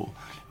people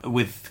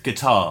with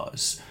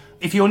guitars,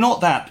 if you're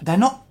not that, they're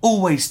not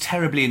always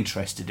terribly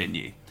interested in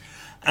you.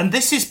 And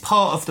this is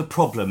part of the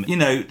problem. You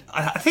know,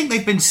 I think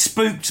they've been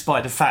spooked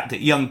by the fact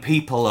that young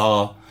people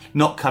are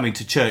not coming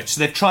to church. So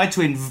they've tried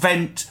to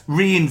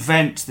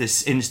reinvent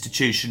this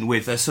institution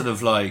with a sort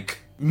of like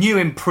new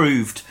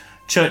improved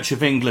Church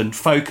of England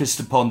focused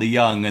upon the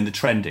young and the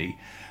trendy.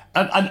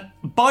 And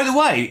by the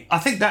way, I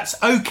think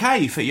that's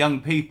okay for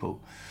young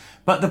people.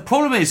 But the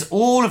problem is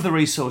all of the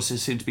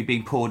resources seem to be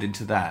being poured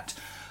into that.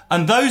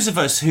 And those of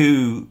us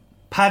who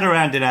pad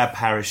around in our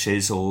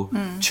parishes or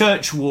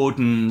church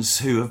wardens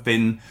who have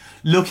been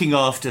looking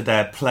after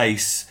their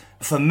place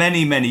for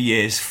many, many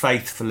years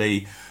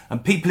faithfully,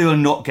 and people who are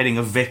not getting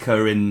a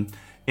vicar in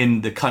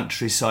the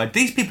countryside,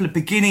 these people are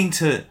beginning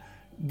to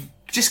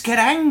just get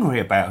angry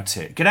about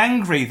it, get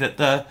angry that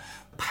the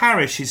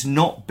parish is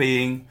not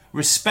being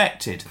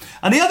respected.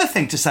 And the other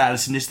thing to say,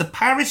 Alison, is the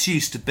parish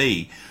used to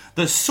be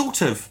the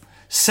sort of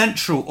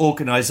central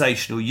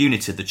organisational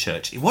unit of the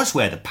church. It was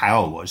where the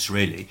power was,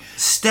 really.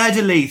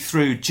 Steadily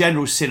through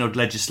general synod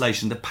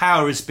legislation, the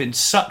power has been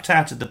sucked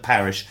out of the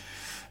parish,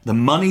 the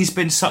money's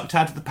been sucked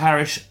out of the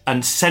parish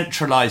and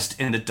centralised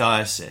in the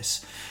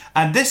diocese.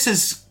 And this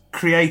has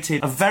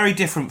created a very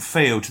different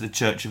feel to the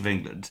Church of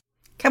England.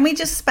 Can we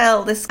just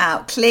spell this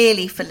out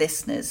clearly for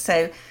listeners?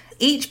 So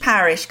each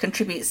parish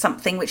contributes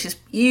something which is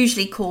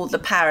usually called the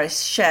parish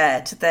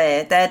share to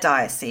their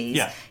diocese.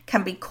 Yeah.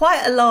 Can be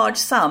quite a large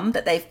sum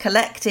that they've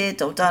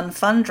collected or done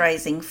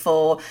fundraising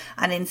for.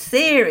 And in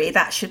theory,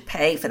 that should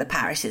pay for the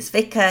parish's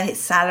vicar,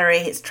 his salary,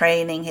 his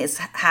training, his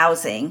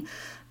housing.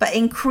 But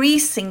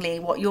increasingly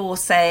what you're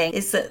saying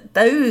is that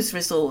those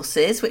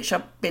resources, which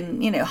have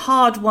been,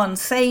 hard-won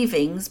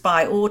savings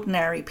by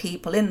ordinary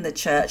people in the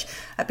church,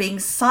 are being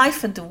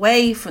siphoned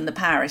away from the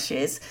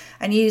parishes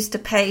and used to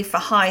pay for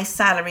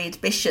high-salaried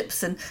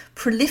bishops and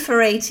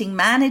proliferating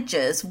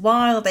managers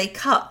while they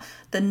cut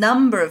the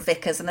number of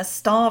vicars and are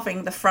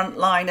starving the front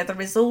line of the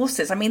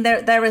resources. I mean,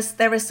 there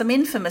are some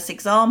infamous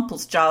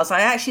examples, Giles.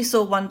 I actually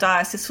saw one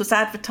diocese was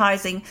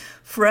advertising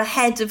for a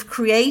head of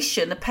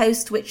creation, a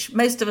post which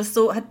most of us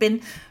thought had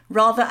been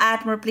rather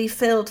admirably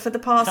filled for the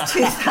past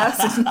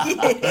 2,000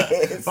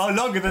 years. Well,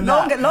 longer than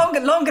that.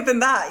 Longer than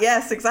that,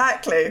 yes,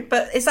 exactly.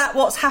 But is that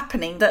what's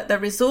happening? That the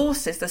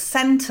resources, the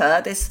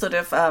centre, this sort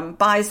of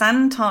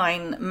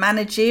Byzantine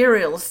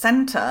managerial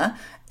centre,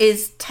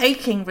 is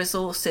taking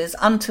resources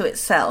unto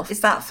itself.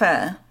 Is that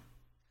fair?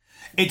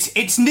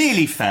 It's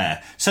nearly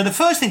fair. So the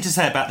first thing to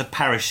say about the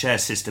parish share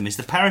system is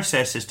the parish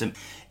share system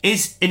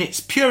is, in its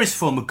purest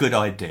form, a good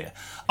idea.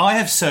 I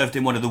have served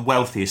in one of the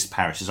wealthiest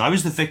parishes. I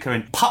was the vicar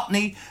in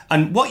Putney,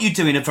 and what you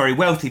do in a very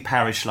wealthy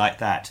parish like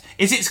that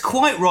is it's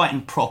quite right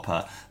and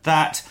proper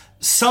that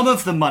some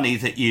of the money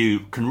that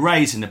you can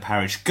raise in the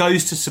parish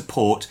goes to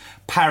support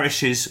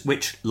parishes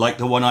which, like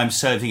the one I'm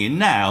serving in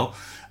now,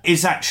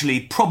 is actually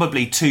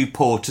probably too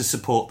poor to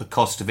support the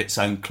cost of its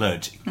own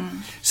clergy.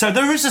 So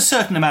there is a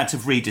certain amount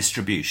of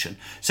redistribution.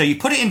 So you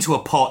put it into a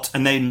pot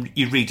and then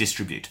you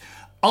redistribute.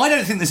 I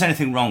don't think there's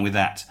anything wrong with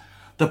that.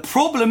 The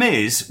problem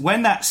is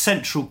when that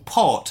central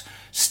pot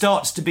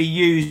starts to be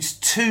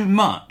used too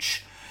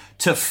much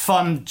to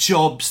fund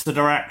jobs that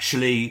are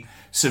actually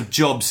sort of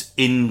jobs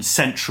in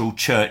central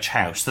church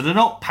house, that are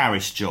not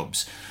parish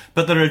jobs,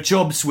 but that are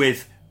jobs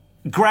with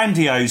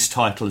grandiose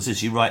titles,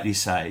 as you rightly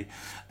say.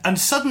 And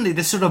suddenly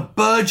this sort of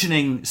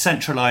burgeoning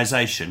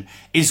centralisation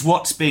is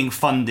what's being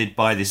funded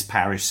by this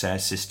parish share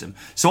system.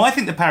 So I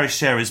think the parish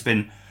share has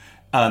been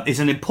is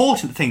an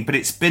important thing, but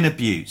it's been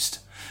abused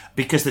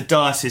because the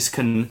diocese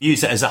can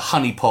use it as a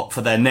honeypot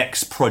for their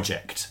next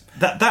project.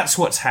 That's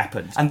what's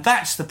happened, and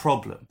that's the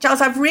problem. Giles,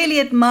 I've really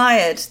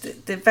admired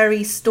the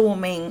very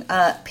storming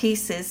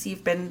pieces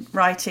you've been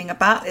writing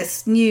about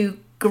this new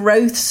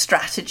growth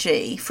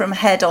strategy from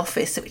head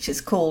office, which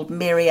is called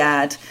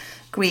Myriad,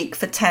 Greek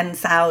for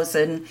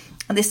 10,000.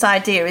 And this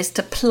idea is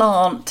to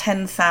plant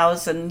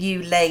 10,000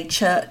 new lay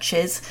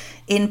churches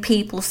in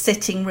people's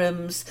sitting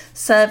rooms,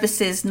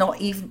 services not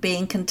even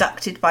being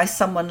conducted by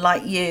someone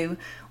like you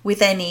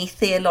with any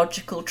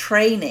theological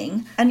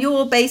training. And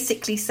you're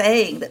basically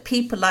saying that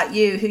people like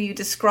you, who you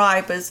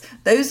describe as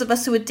those of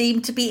us who are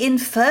deemed to be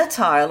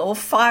infertile or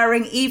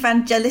firing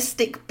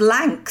evangelistic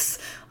blanks,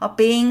 are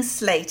being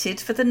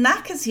slated for the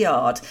knacker's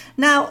yard.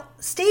 Now,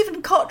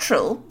 Stephen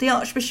Cottrell, the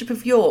Archbishop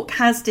of York,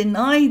 has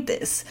denied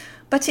this,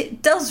 but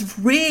it does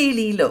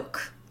really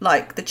look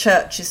like the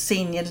Church's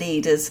senior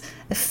leaders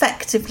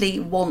effectively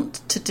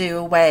want to do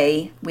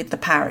away with the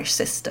parish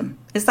system.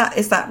 Is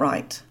that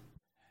right?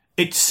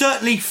 It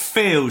certainly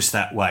feels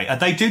that way. And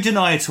they do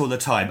deny it all the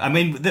time. I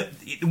mean,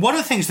 one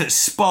of the things that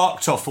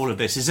sparked off all of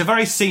this is a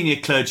very senior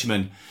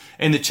clergyman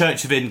in the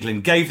Church of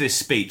England gave this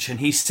speech, and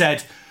he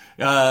said,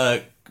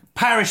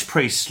 parish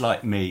priests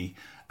like me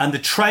and the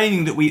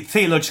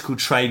theological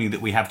training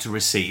that we have to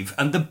receive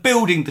and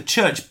the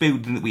church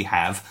building that we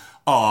have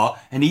are,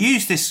 and he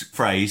used this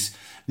phrase,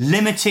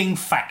 limiting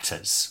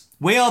factors.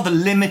 We are the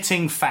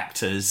limiting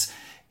factors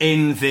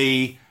in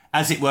the,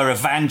 as it were,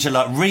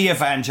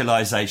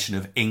 re-evangelisation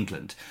of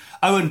England.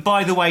 Oh, and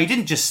by the way, he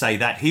didn't just say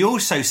that. He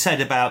also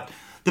said about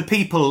the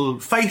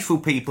faithful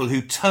people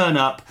who turn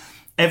up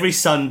every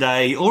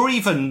Sunday or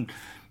even,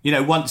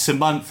 once a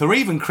month or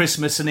even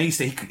Christmas and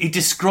Easter. He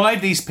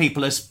described these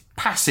people as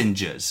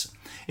passengers.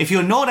 If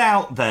you're not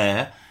out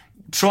there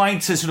trying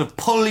to sort of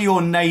pull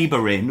your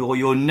neighbour in, or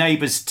your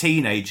neighbour's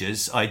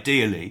teenagers,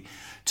 ideally,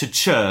 to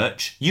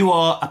church, you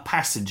are a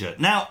passenger.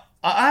 Now,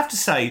 I have to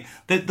say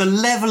that the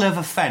level of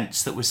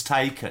offence that was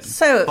taken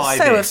by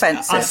this,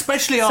 offensive.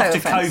 especially after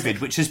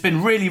COVID, which has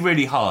been really,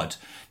 really hard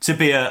to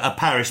be a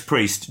parish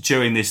priest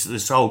during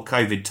this whole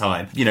COVID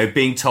time,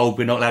 being told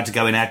we're not allowed to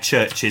go in our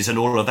churches and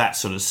all of that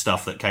sort of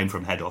stuff that came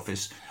from head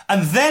office.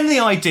 And then the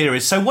idea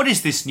is, so what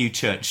is this new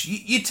church?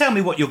 You tell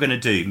me what you're going to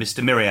do,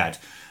 Mr. Myriad.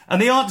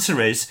 And the answer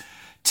is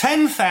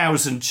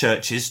 10,000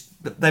 churches.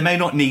 They may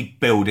not need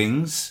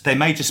buildings. They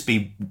may just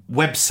be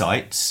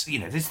websites.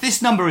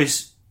 This number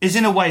is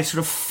in a way sort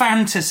of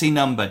fantasy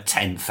number,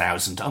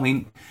 10,000. I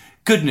mean,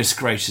 goodness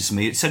gracious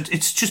me,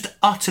 it's just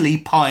utterly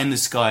pie in the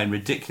sky and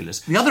ridiculous.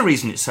 The other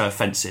reason it's so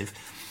offensive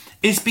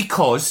is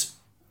because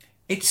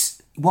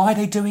why are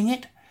they doing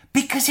it?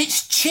 Because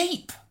it's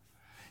cheap.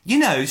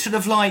 Sort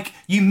of like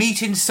you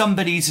meet in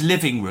somebody's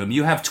living room.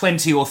 You have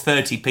 20 or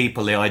 30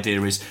 people, the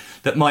idea is,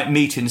 that might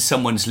meet in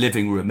someone's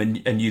living room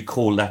and you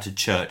call that a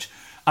church.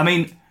 I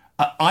mean,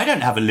 I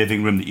don't have a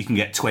living room that you can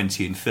get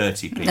 20 and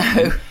 30 people.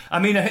 No. I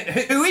mean,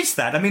 who is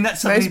that? I mean,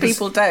 that's most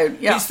people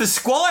don't. Yeah. It's the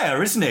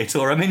squire, isn't it?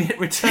 Or I mean, it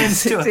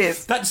returns to. It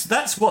is.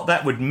 That's what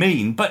that would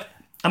mean. But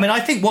I mean,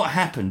 I think what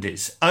happened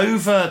is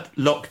over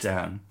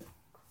lockdown,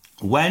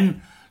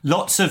 when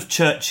lots of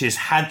churches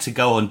had to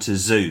go onto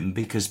Zoom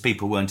because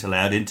people weren't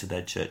allowed into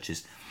their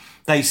churches,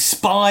 they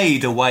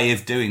spied a way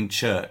of doing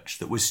church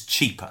that was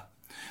cheaper.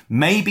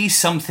 Maybe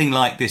something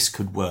like this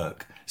could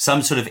work.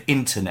 Some sort of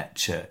internet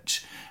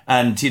church.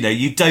 And,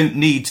 you don't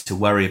need to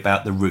worry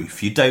about the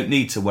roof. You don't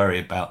need to worry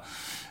about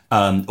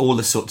all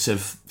the sorts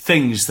of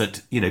things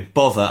that,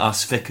 bother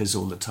us vicars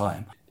all the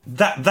time.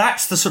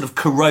 That's the sort of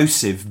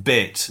corrosive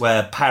bit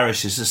where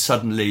parishes are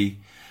suddenly,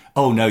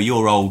 oh no,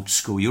 you're old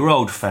school, you're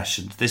old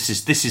fashioned. This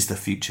is the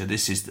future.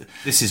 This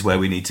is where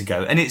we need to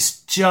go. And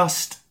it's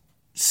just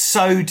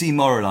so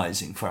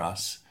demoralising for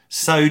us.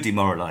 So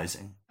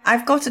demoralising.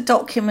 I've got a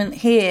document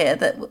here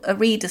that a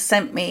reader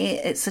sent me.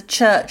 It's a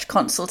church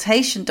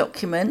consultation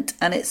document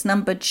and it's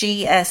number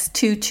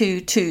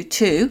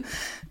GS2222,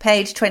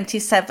 page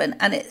 27.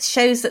 And it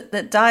shows that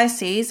the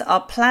diocese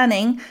are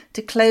planning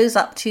to close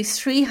up to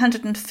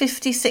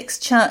 356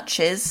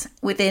 churches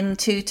within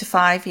 2 to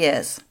 5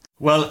 years.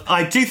 Well,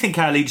 I do think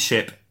our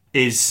leadership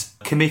is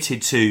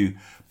committed to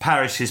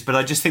parishes, but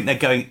I just think they're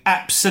going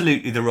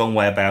absolutely the wrong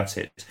way about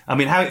it. I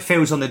mean, how it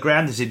feels on the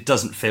ground is it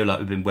doesn't feel like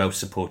we've been well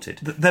supported.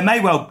 There may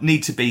well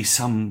need to be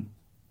some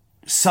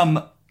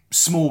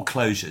small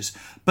closures.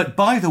 But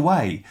by the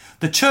way,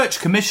 the church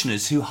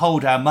commissioners who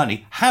hold our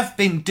money have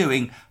been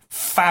doing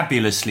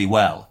fabulously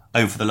well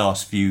over the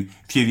last few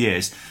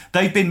years.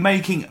 They've been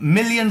making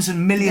millions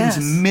and millions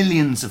and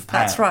millions of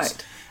pounds. That's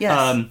right.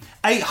 Yes.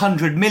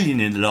 800 million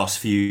in the last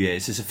few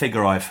years is a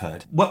figure I've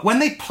heard. When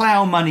they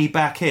plough money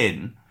back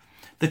in,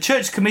 the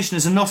church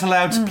commissioners are not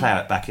allowed to plough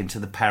it back into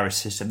the parish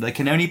system. They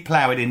can only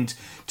plough it into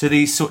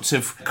these sorts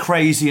of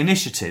crazy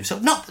initiatives. So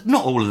not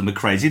all of them are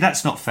crazy,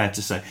 that's not fair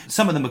to say.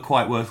 Some of them are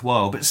quite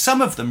worthwhile, but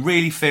some of them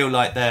really feel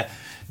like they're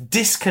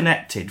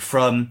disconnected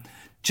from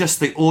just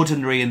the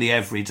ordinary and the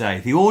everyday.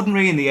 The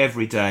ordinary and the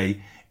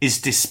everyday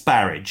is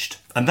disparaged,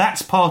 and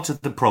that's part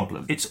of the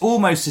problem. It's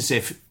almost as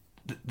if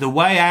the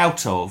way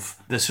out of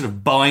the sort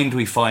of bind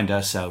we find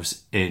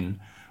ourselves in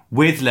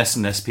with less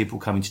and less people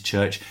coming to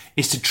church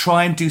is to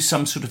try and do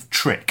some sort of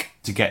trick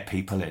to get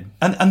people in.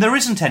 And there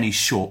isn't any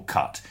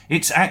shortcut.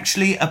 It's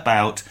actually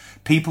about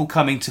people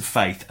coming to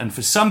faith. And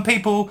for some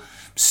people,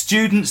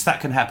 students, that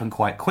can happen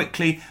quite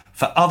quickly.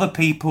 For other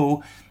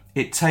people,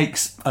 it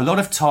takes a lot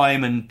of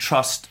time and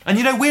trust. And,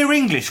 you know, we're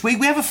English. We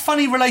have a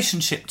funny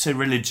relationship to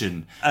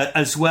religion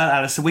as well,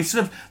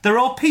 Alison. There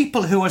are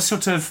people who are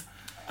sort of,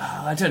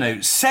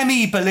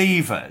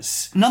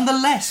 semi-believers,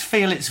 nonetheless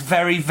feel it's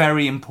very,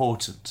 very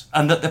important,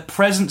 and that the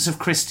presence of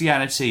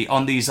Christianity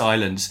on these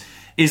islands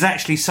is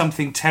actually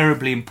something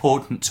terribly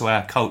important to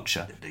our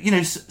culture. You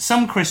know,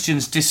 some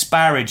Christians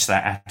disparage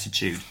that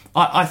attitude.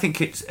 I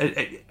think it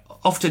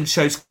often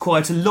shows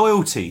quite a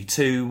loyalty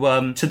to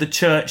the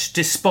church,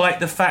 despite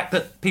the fact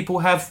that people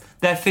have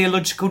their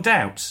theological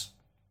doubts.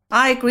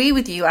 I agree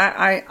with you.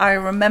 I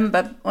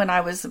remember when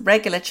I was a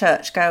regular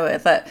churchgoer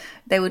that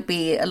there would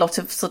be a lot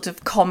of sort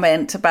of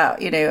comment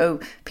about,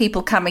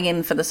 people coming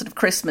in for the sort of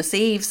Christmas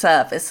Eve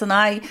service. And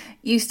I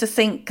used to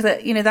think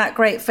that, that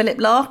great Philip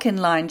Larkin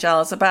line,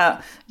 Giles,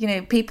 about,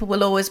 people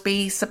will always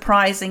be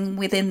surprising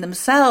within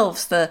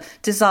themselves the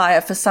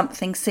desire for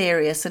something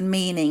serious and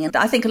meaning. And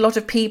I think a lot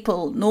of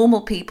people,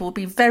 normal people, would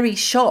be very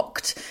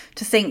shocked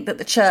to think that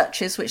the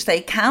churches which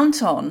they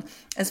count on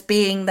as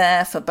being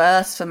there for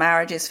births, for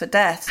marriages, for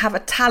deaths, have a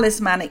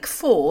talismanic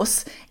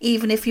force,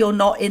 even if you're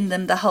not in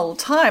them the whole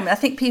time. I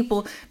think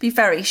people be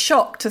very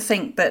shocked to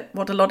think that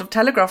what a lot of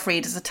Telegraph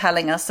readers are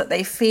telling us, that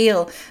they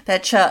feel their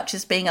church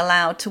is being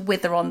allowed to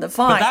wither on the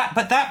vine.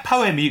 But that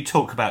poem you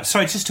talk about,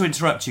 sorry, just to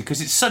interrupt you,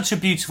 because it's such a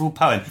beautiful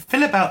poem. The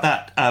thing about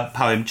that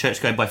poem,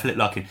 Church Going by Philip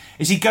Larkin,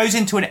 is he goes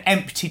into an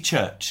empty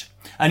church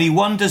and he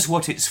wonders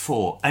what it's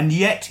for, and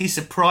yet he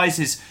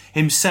surprises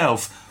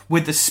himself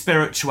with the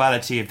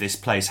spirituality of this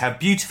place, how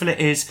beautiful it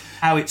is,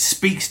 how it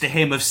speaks to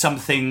him of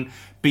something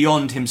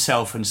beyond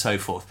himself and so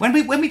forth. When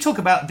we talk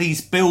about these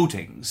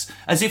buildings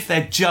as if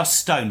they're just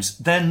stones,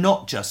 they're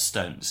not just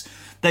stones.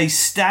 They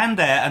stand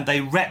there and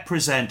they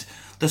represent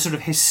the sort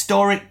of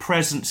historic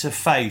presence of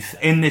faith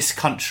in this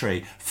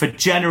country for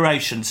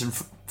generations and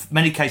for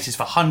many cases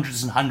for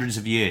hundreds and hundreds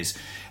of years.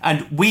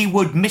 And we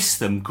would miss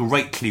them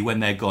greatly when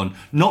they're gone,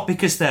 not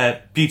because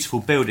they're beautiful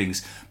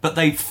buildings, but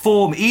they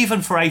form,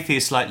 even for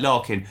atheists like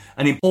Larkin,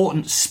 an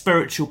important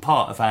spiritual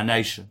part of our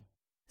nation.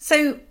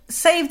 So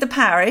Save the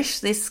Parish,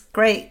 this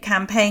great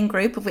campaign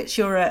group of which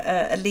you're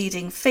a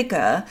leading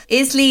figure,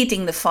 is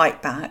leading the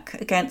fight back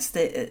against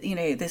the,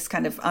 this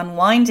kind of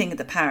unwinding of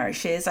the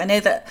parishes. I know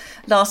that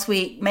last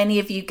week many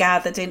of you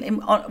gathered in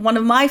one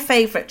of my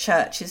favourite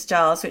churches,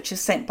 Giles, which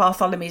is St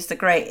Bartholomew's the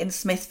Great in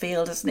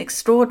Smithfield. It's an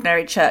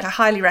extraordinary church. I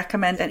highly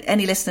recommend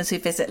any listeners who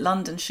visit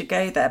London should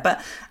go there.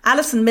 But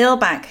Alison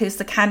Milbank, who's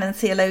the canon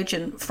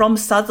theologian from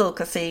Southwell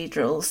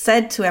Cathedral,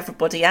 said to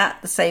everybody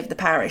at the Save the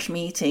Parish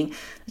meeting,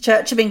 the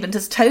Church of England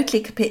has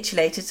totally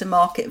capitulated to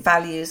market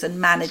values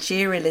and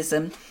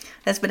managerialism.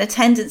 There's been a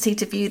tendency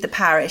to view the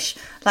parish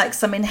like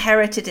some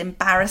inherited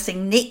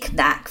embarrassing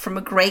knick-knack from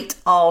a great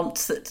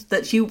aunt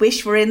that you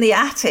wish were in the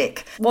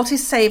attic. What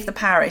is Save the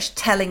Parish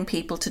telling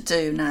people to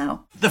do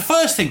now? The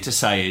first thing to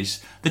say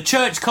is the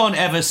church can't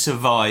ever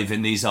survive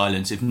in these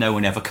islands if no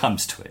one ever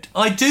comes to it.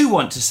 I do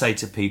want to say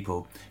to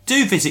people,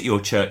 do visit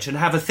your church and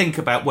have a think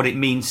about what it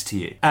means to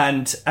you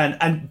and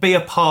be a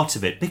part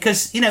of it.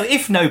 Because,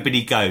 if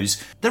nobody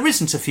goes, there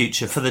isn't a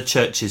future for the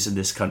churches in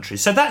this country.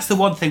 So that's the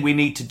one thing we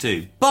need to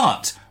do.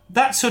 But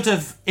that sort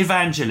of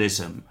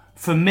evangelism,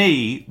 for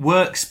me,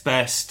 works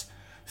best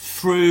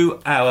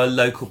through our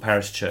local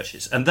parish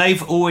churches. And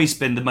they've always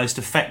been the most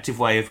effective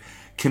way of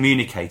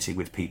communicating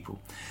with people.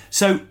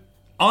 So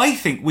I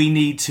think we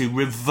need to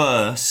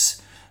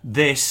reverse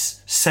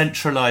this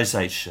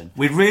centralisation.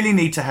 We really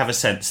need to have a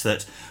sense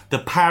that the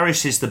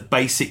parish is the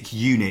basic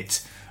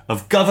unit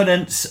of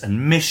governance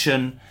and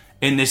mission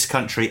in this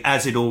country,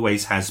 as it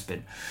always has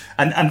been.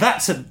 And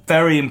that's a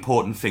very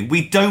important thing.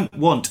 We don't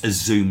want a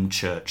Zoom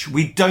church.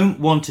 We don't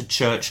want a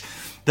church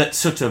that's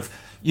sort of,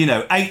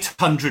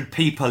 800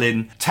 people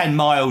in 10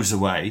 miles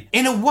away.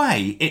 In a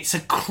way, it's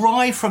a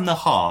cry from the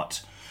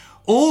heart,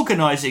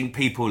 organising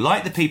people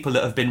like the people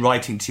that have been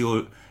writing to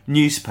your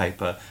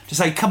newspaper to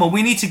say, come on,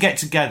 we need to get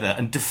together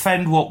and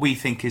defend what we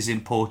think is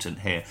important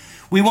here.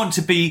 We want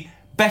to be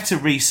better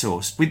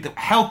resourced.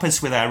 Help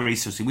us with our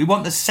resourcing. We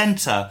want the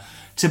centre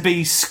to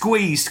be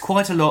squeezed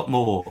quite a lot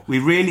more. We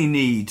really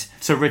need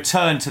to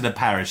return to the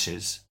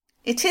parishes.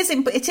 It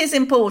is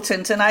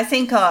important, and I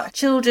think our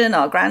children,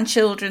 our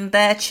grandchildren,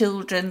 their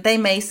children, they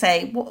may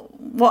say,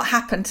 what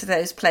happened to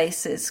those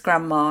places,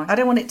 Grandma? I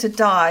don't want it to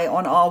die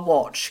on our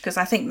watch, because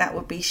I think that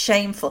would be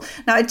shameful.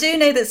 Now, I do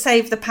know that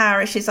Save the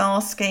Parish is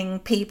asking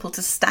people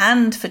to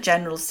stand for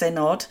General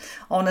Synod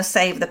on a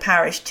Save the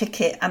Parish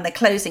ticket, and the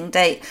closing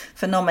date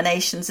for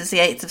nominations is the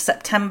 8th of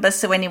September.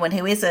 So anyone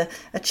who is a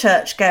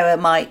churchgoer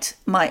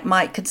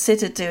might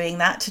consider doing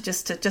that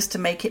to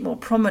make it more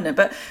prominent.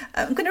 But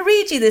I'm going to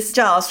read you this,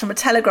 Giles, from a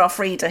Telegraph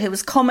reader who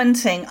was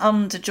commenting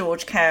under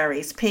George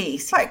Carey's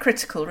piece. Quite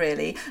critical,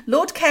 really.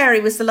 Lord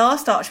Carey was the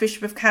last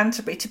Archbishop of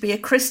Canterbury to be a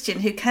Christian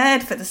who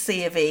cared for the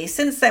C of E.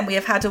 Since then, we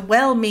have had a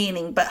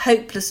well-meaning but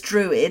hopeless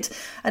druid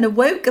and a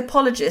woke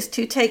apologist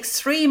who takes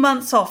 3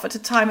 months off at a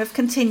time of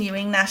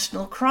continuing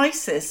national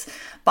crisis.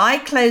 By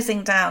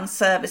closing down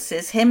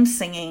services, hymn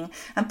singing,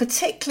 and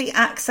particularly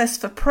access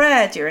for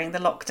prayer during the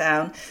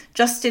lockdown,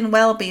 Justin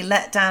Welby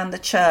let down the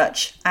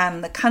church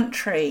and the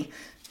country.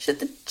 Should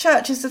the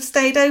churches have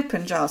stayed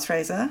open, Giles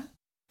Fraser?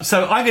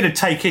 So I'm going to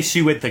take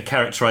issue with the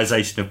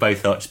characterisation of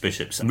both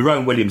archbishops. And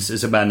Rowan Williams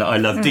is a man that I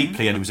love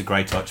deeply, and he was a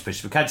great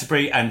Archbishop of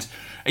Canterbury. And,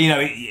 you know,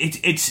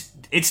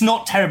 it's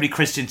not terribly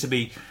Christian to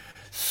be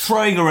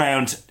throwing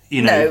around,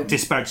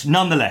 disparage.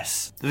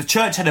 Nonetheless, the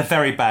church had a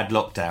very bad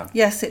lockdown.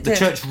 Yes, it did. The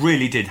church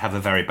really did have a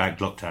very bad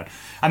lockdown.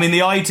 I mean,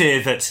 the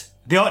idea that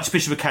the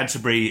Archbishop of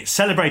Canterbury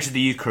celebrated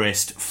the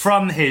Eucharist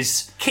from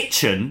his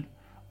kitchen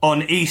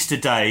on Easter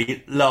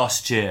Day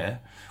last year,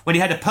 when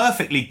he had a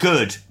perfectly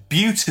good,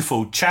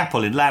 beautiful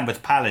chapel in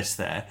Lambeth Palace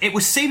there, it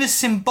was seen as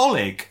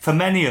symbolic for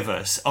many of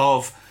us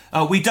of,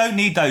 we don't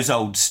need those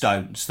old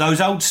stones.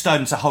 Those old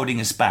stones are holding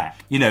us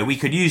back. You know, we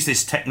could use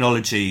this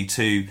technology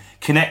to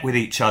connect with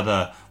each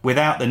other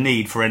without the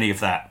need for any of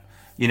that.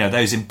 You know,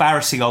 those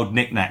embarrassing old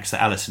knickknacks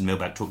that Alison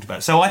Milbank talked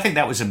about. So I think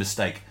that was a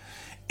mistake.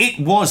 It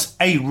was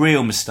a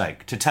real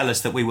mistake to tell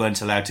us that we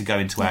weren't allowed to go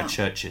into our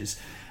churches.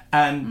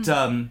 And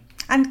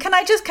and can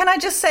I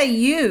just say,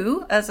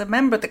 you, as a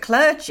member of the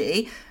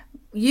clergy,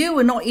 you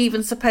were not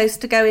even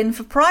supposed to go in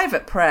for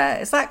private prayer.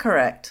 Is that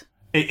correct?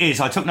 It is.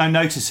 I took no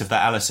notice of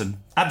that, Alison.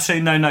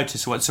 Absolutely no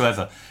notice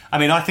whatsoever. I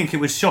mean, I think it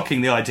was shocking,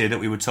 the idea that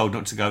we were told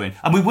not to go in.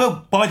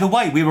 And by the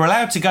way, we were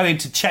allowed to go in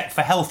to check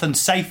for health and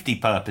safety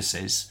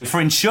purposes, for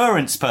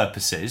insurance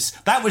purposes.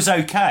 That was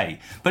okay.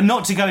 But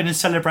not to go in and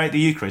celebrate the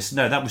Eucharist.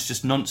 No, that was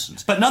just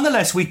nonsense. But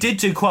nonetheless, we did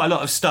do quite a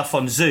lot of stuff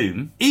on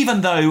Zoom,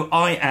 even though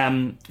I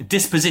am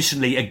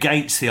dispositionally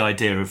against the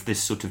idea of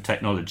this sort of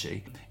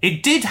technology.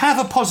 It did have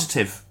a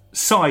positive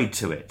side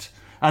to it.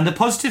 And the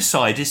positive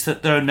side is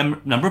that there are a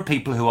number of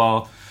people who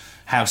are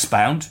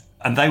housebound,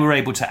 and they were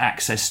able to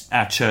access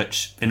our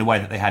church in a way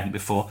that they hadn't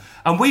before.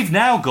 And we've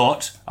now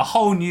got a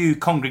whole new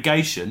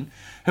congregation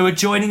who are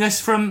joining us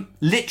from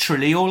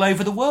literally all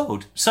over the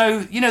world.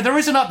 So, you know, there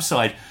is an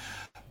upside,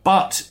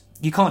 but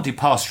you can't do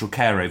pastoral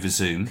care over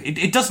Zoom.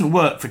 It doesn't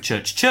work for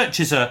church.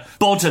 Church is a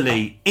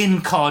bodily,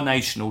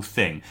 incarnational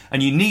thing,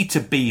 and you need to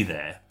be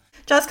there.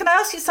 Giles, can I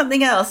ask you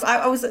something else?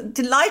 I was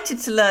delighted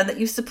to learn that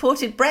you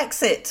supported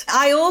Brexit.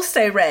 I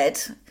also read,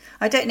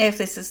 I don't know if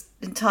this is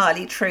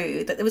entirely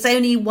true, that there was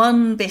only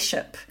one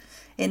bishop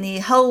in the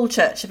whole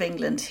Church of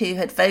England who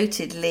had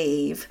voted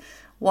leave,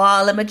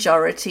 while a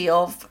majority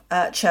of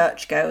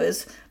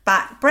churchgoers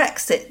backed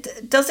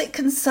Brexit. Does it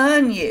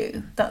concern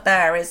you that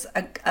there is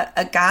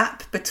a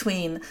gap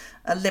between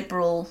a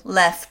liberal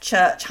left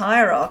church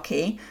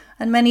hierarchy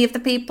and many of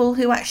the people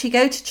who actually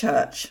go to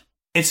church?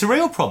 It's a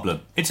real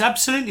problem. It's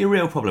absolutely a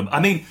real problem. I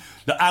mean,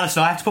 look,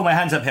 Alison, I have to put my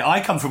hands up here.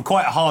 I come from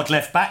quite a hard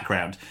left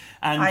background.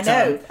 And, I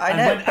know.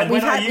 But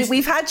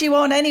we've had you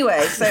on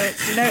anyway, so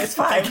it's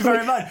fine. Thank you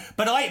very much.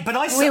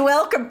 We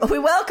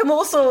welcome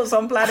all sorts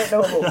on Planet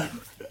Normal.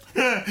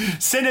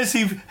 Sinners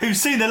who've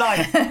seen the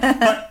light.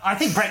 But I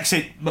think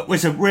Brexit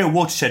was a real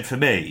watershed for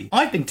me.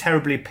 I've been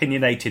terribly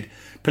opinionated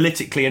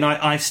politically, and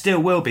I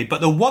still will be.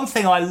 But the one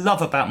thing I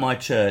love about my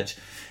church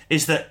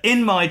is that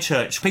in my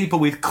church, people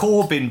with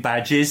Corbyn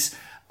badges,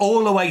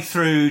 all the way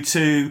through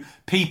to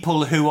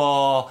people who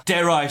are,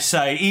 dare I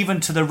say, even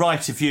to the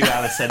right of you,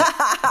 Alison,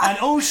 and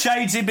all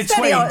shades in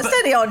between.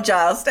 Steady on,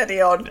 Giles, steady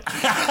on.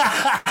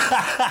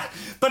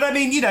 But I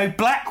mean, you know,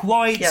 black,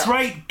 white,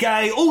 straight,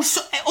 gay,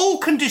 all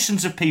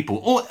conditions of people,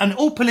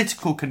 all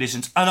political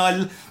conditions.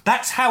 And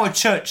that's how a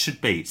church should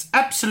be. It's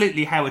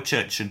absolutely how a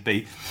church should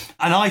be.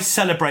 And I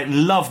celebrate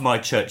and love my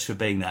church for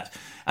being that.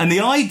 And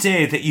the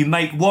idea that you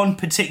make one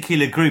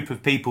particular group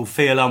of people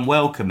feel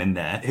unwelcome in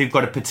there, who've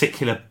got a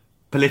particular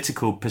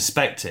political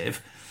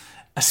perspective,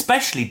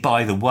 especially,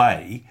 by the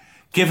way,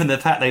 given the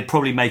fact they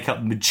probably make up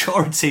the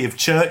majority of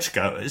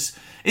churchgoers,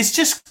 is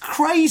just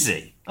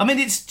crazy. I mean,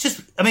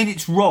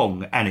 it's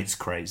wrong and it's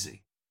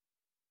crazy.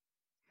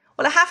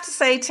 Well, I have to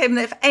say, Tim,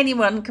 that if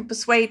anyone could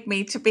persuade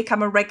me to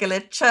become a regular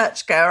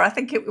churchgoer, I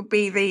think it would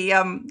be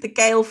the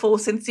gale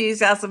force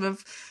enthusiasm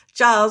of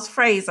Giles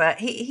Fraser.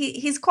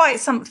 He's quite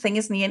something,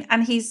 isn't he?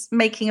 And he's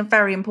making a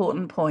very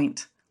important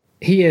point.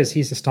 He is.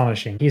 He's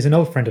astonishing. He's an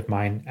old friend of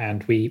mine,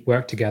 and we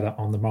work together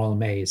on The Moral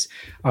Maze.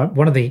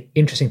 One of the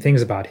interesting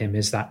things about him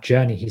is that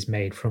journey he's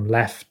made from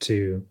left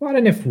to, well, I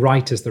don't know if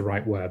right is the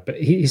right word, but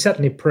he's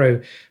certainly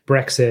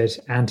pro-Brexit,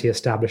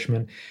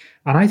 anti-establishment.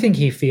 And I think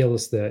he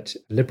feels that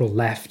liberal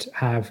left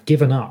have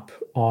given up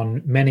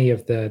on many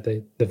of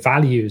the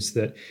values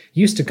that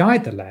used to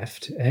guide the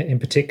left, in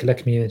particular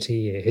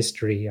community,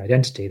 history,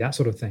 identity, that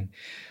sort of thing.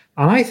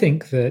 And I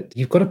think that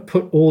you've got to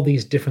put all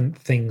these different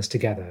things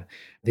together.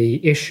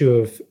 The issue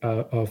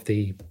of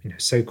the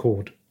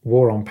so-called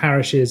war on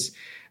parishes,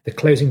 the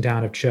closing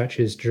down of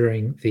churches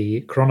during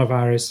the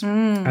coronavirus,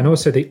 and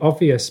also the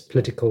obvious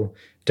political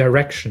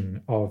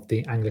direction of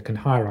the Anglican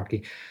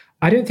hierarchy.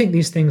 I don't think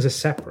these things are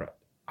separate.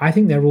 I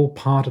think they're all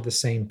part of the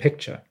same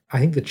picture. I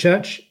think the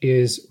church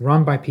is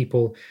run by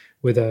people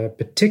with a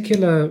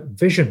particular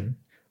vision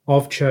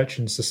of church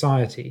and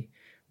society,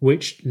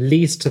 which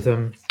leads to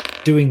them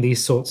doing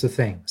these sorts of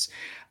things.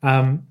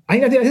 I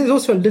think there's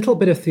also a little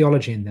bit of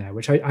theology in there,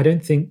 which I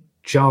don't think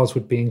Giles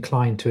would be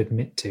inclined to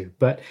admit to.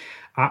 But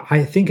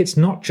I think it's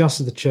not just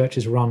that the church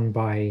is run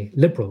by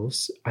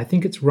liberals. I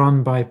think it's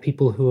run by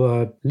people who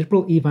are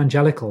liberal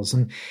evangelicals.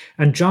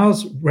 And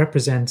Giles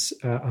represents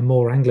a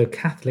more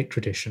Anglo-Catholic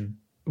tradition,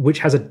 which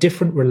has a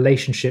different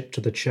relationship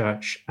to the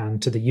church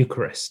and to the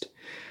Eucharist.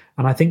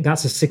 And I think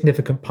that's a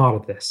significant part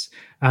of this.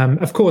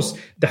 Of course,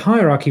 the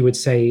hierarchy would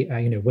say,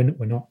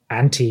 we're not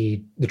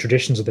anti the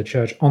traditions of the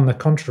church. On the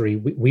contrary,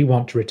 we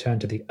want to return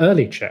to the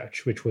early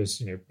church, which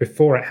was,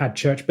 before it had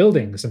church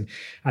buildings. And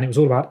it was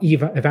all about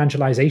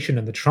evangelization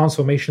and the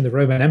transformation of the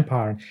Roman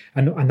Empire.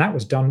 And that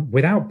was done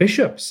without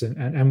bishops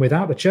and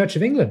without the Church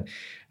of England.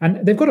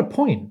 And they've got a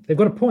point.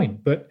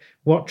 But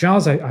what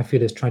Giles, I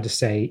feel, is trying to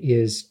say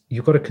is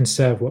you've got to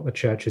conserve what the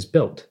church has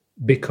built,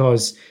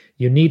 because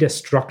you need a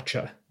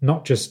structure,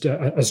 not just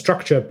a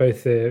structure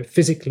both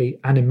physically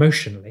and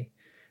emotionally,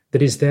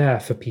 that is there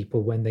for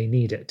people when they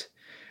need it.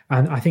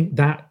 And I think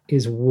that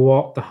is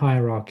what the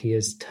hierarchy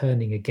is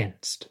turning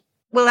against.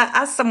 Well,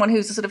 as someone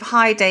who's a sort of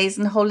high days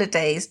and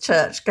holidays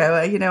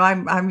churchgoer,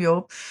 I'm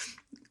your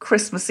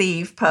Christmas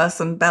Eve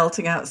person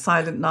belting out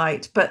Silent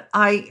Night. But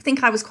I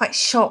think I was quite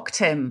shocked,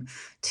 Tim,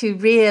 to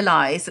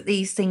realise that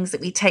these things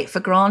that we take for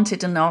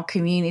granted in our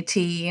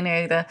community,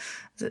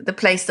 the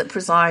place that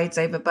presides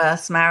over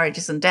births,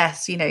 marriages and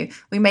deaths,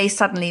 we may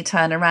suddenly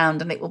turn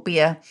around and it will be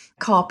a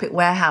carpet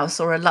warehouse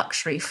or a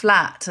luxury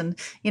flat. And,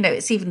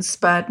 it's even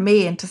spurred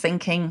me into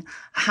thinking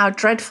how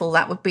dreadful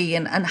that would be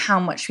and how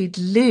much we'd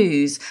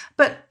lose.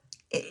 But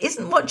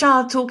isn't what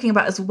Giles talking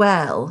about as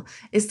well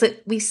is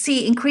that we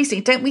see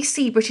increasingly, don't we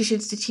see British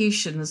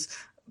institutions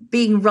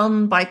being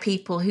run by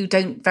people who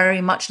don't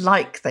very much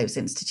like those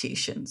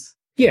institutions?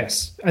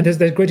 Yes, and there's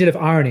a great deal of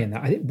irony in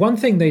that. I think one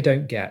thing they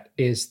don't get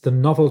is the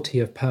novelty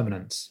of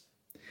permanence,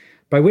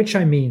 by which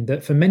I mean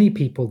that for many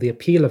people, the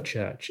appeal of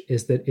church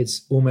is that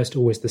it's almost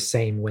always the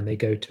same when they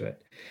go to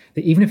it.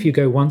 That even if you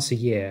go once a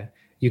year,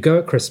 you go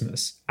at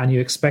Christmas and you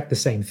expect the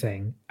same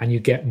thing and you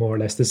get more or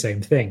less the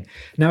same thing.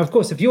 Now, of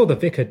course, if you're the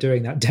vicar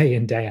doing that day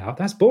in, day out,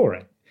 that's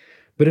boring.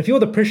 But if you're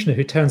the parishioner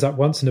who turns up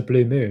once in a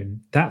blue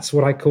moon, that's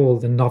what I call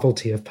the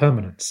novelty of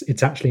permanence.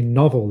 It's actually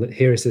novel that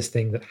here is this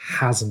thing that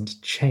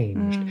hasn't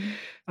changed.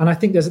 And I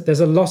think there's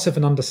a loss of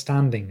an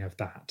understanding of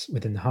that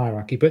within the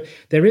hierarchy. But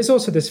there is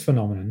also this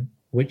phenomenon,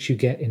 which you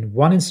get in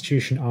one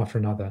institution after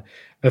another,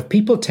 of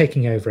people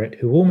taking over it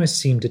who almost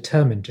seem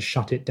determined to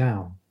shut it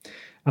down.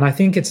 And I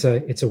think it's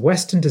a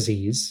Western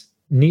disease.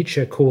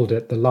 Nietzsche called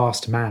it the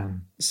last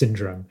man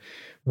syndrome,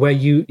 where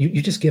you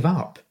just give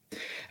up.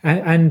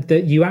 And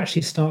that you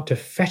actually start to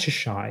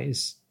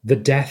fetishize the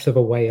death of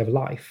a way of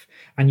life,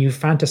 and you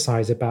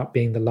fantasize about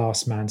being the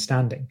last man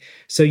standing.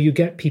 So you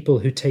get people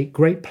who take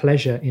great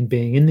pleasure in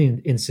being in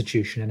the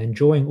institution and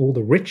enjoying all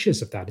the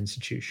riches of that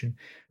institution,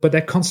 but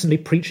they're constantly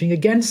preaching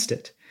against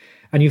it.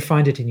 And you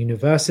find it in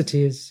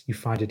universities, you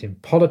find it in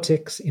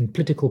politics, in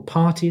political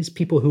parties,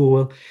 people who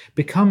will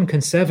become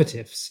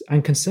conservatives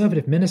and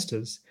conservative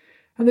ministers,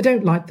 and they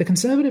don't like the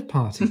Conservative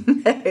Party,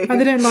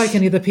 and they don't like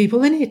any of the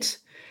people in it.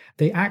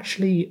 They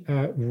actually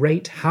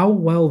rate how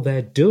well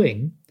they're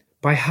doing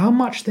by how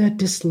much they're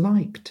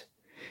disliked.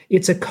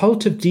 It's a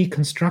cult of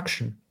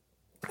deconstruction,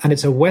 and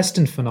it's a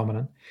Western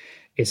phenomenon.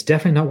 It's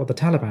definitely not what the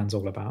Taliban's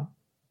all about.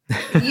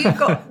 You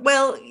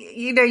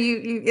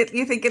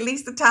think at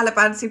least the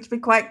Taliban seem to be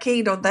quite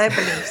keen on their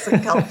beliefs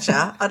and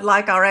culture,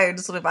 unlike our own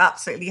sort of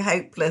absolutely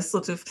hopeless,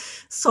 sort of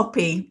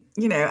soppy,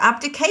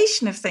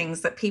 abdication of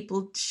things that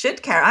people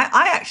should care.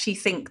 I actually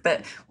think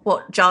that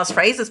what Giles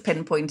Fraser's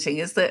pinpointing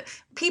is that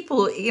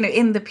people,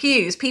 in the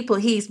pews, people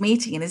he's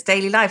meeting in his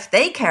daily life,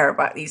 they care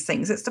about these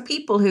things. It's the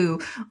people who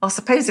are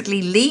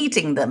supposedly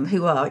leading them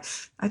who are,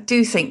 I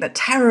do think, the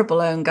terrible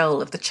own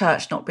goal of the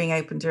church not being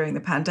open during the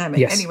pandemic.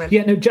 Yes. Anyway.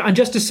 Yeah, no, and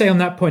just to say on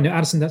that point,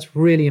 Alison, that's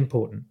really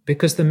important,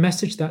 because the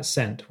message that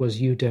sent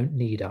was you don't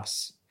need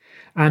us.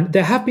 And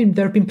there have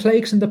been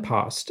plagues in the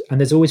past, and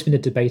there's always been a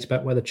debate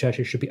about whether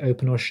churches should be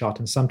open or shut,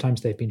 and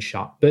sometimes they've been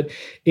shut. But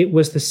it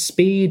was the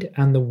speed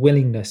and the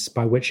willingness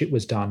by which it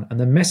was done, and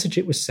the message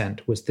it was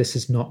sent was, this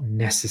is not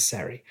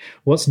necessary.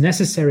 What's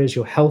necessary is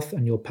your health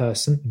and your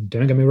person.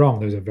 Don't get me wrong,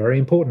 those are very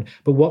important.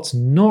 But what's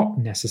not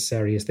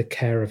necessary is the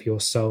care of your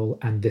soul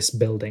and this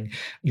building.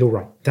 You're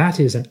right. That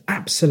is an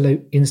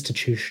absolute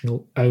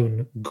institutional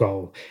own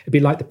goal. It'd be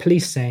like the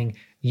police saying,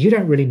 you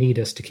don't really need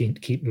us to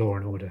keep law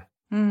and order.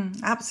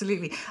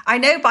 Absolutely. I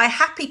know by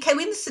happy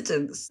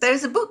coincidence,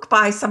 there's a book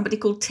by somebody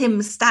called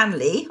Tim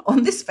Stanley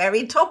on this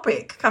very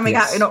topic coming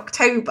out in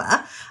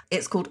October.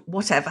 It's called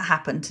Whatever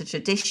Happened to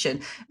Tradition.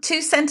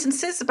 2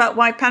 sentences about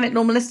why Planet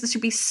Normal listeners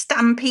should be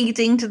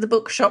stampeding to the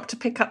bookshop to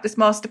pick up this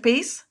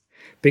masterpiece.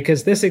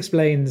 Because this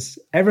explains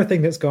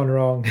everything that's gone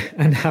wrong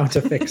and how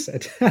to fix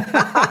it.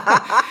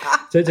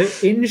 So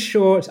in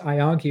short, I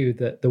argue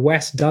that the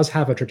West does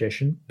have a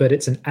tradition, but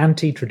it's an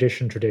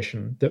anti-tradition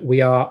tradition, that we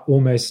are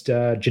almost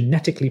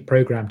genetically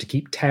programmed to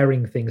keep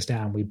tearing things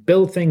down. We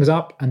build things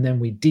up and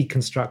then we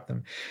deconstruct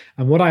them.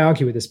 And what I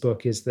argue with this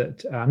book is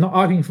that I'm not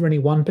arguing for any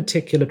one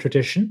particular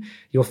tradition.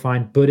 You'll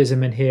find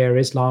Buddhism in here,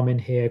 Islam in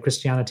here,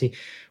 Christianity.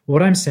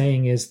 What I'm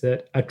saying is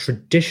that a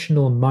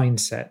traditional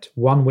mindset,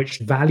 one which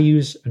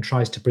values and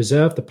tries to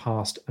preserve the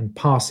past and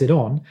pass it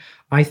on,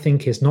 I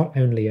think is not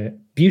only a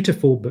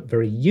beautiful but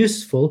very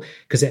useful,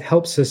 because it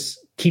helps us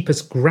keep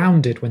us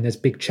grounded when there's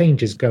big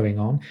changes going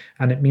on,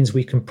 and it means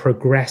we can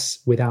progress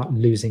without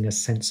losing a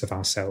sense of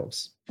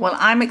ourselves. Well,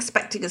 I'm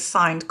expecting a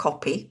signed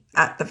copy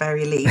at the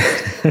very least.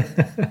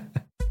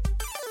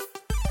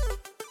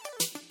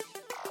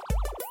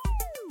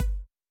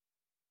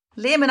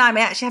 Liam and I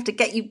may actually have to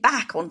get you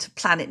back onto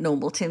Planet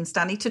Normal, Tim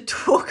Stanley, to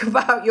talk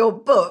about your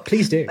book.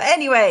 Please do. But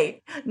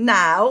anyway,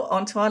 now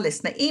onto our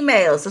listener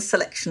emails, a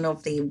selection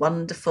of the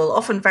wonderful,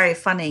 often very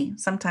funny,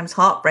 sometimes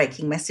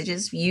heartbreaking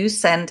messages you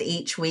send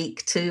each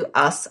week to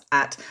us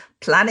at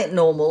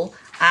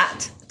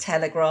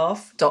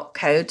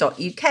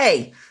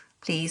planetnormal@telegraph.co.uk.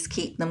 Please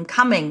keep them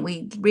coming.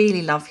 We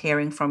really love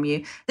hearing from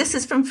you. This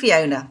is from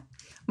Fiona.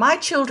 My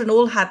children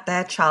all had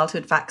their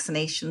childhood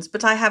vaccinations,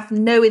 but I have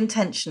no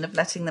intention of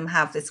letting them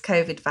have this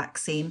COVID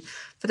vaccine.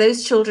 For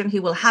those children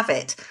who will have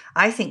it,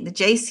 I think the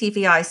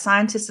JCVI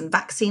scientists and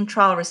vaccine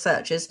trial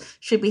researchers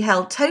should be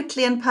held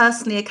totally and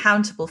personally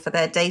accountable for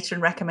their data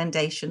and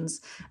recommendations.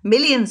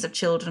 Millions of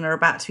children are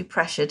about to be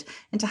pressured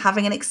into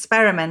having an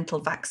experimental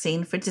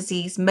vaccine for a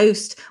disease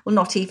most will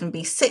not even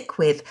be sick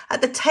with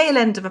at the tail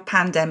end of a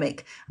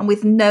pandemic and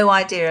with no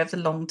idea of the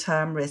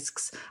long-term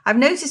risks. I've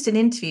noticed in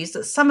interviews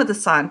that some of the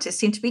scientists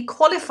seem to be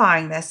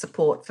qualifying their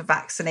support for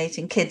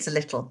vaccinating kids a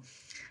little,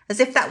 as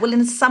if that will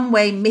in some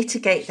way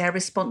mitigate their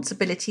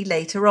responsibility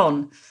later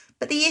on.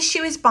 But the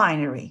issue is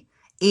binary.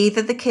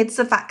 Either the kids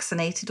are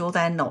vaccinated or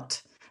they're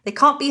not. They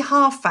can't be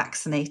half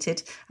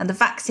vaccinated, and the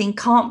vaccine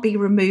can't be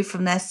removed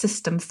from their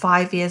system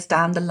 5 years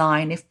down the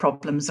line if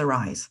problems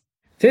arise.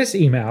 This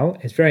email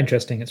is very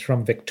interesting. It's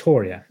from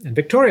Victoria. And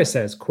Victoria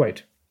says,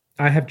 quote,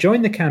 I have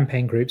joined the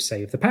campaign group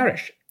Save the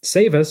Parish.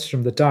 Save us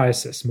from the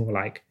diocese, more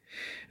like.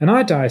 In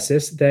our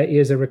diocese, there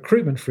is a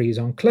recruitment freeze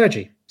on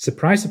clergy.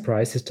 Surprise,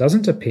 surprise, this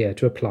doesn't appear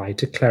to apply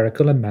to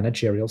clerical and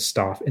managerial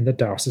staff in the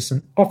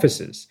diocesan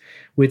offices,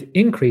 with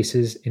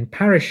increases in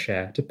parish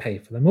share to pay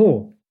for them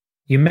all.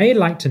 You may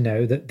like to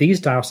know that these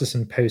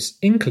diocesan posts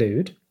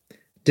include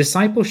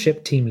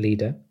discipleship team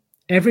leader,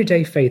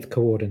 everyday faith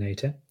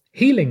coordinator,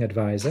 healing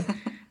advisor,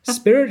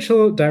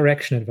 spiritual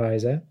direction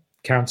advisor,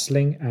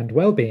 counselling and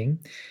well-being,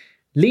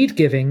 lead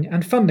giving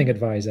and funding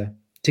advisor,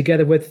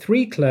 together with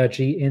 3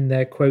 clergy in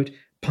their, quote,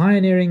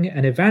 pioneering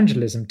and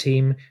evangelism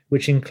team,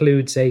 which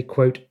includes a,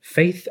 quote,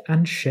 faith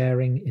and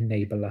sharing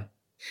enabler.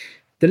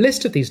 The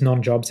list of these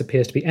non-jobs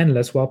appears to be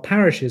endless while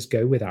parishes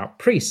go without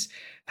priests.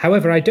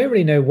 However, I don't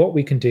really know what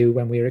we can do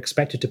when we are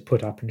expected to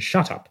put up and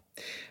shut up.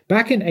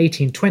 Back in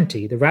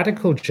 1820, the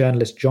radical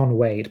journalist John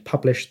Wade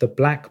published The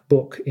Black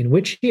Book, in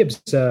which he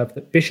observed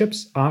that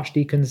bishops,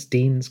 archdeacons,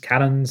 deans,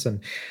 canons,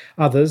 and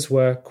others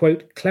were,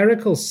 quote,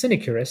 clerical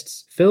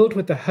sinecurists filled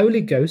with the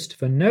Holy Ghost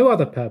for no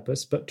other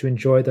purpose but to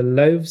enjoy the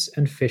loaves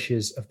and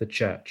fishes of the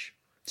church.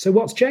 So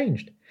what's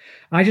changed?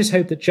 I just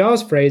hope that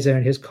Giles Fraser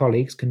and his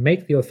colleagues can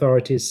make the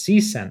authorities see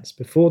sense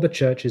before the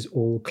churches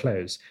all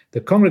close, the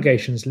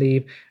congregations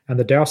leave, and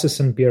the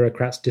diocesan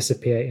bureaucrats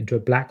disappear into a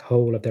black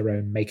hole of their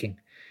own making.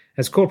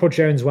 As Corporal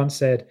Jones once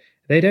said,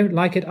 they don't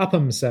like it up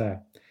 'em,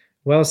 sir.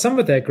 Well, some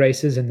of their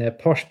graces in their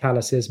posh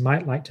palaces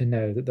might like to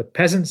know that the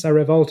peasants are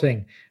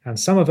revolting, and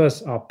some of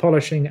us are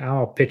polishing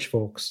our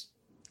pitchforks.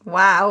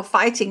 Wow,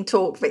 fighting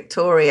talk,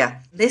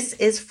 Victoria. This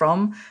is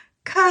from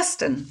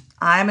Kirsten.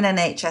 I'm an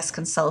NHS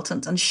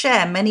consultant and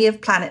share many of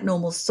Planet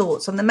Normal's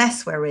thoughts on the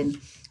mess we're in.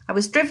 I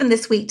was driven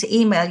this week to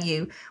email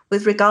you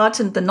with regard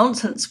to the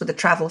nonsense with the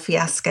travel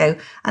fiasco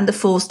and the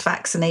forced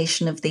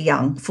vaccination of the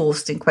young,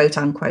 forced in quote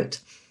unquote.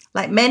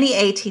 Like many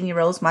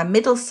 18-year-olds, my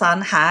middle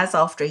son has,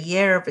 after a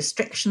year of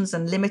restrictions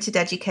and limited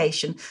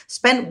education,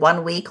 spent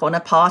 1 week on a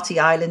party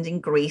island in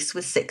Greece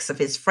with 6 of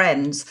his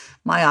friends.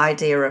 My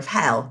idea of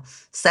hell.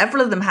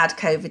 Several of them had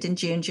COVID in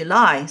June,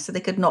 July, so they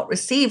could not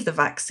receive the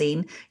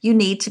vaccine. You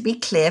need to be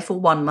clear for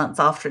 1 month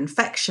after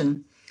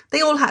infection.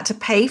 They all had to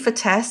pay for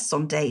tests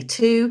on day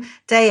 2,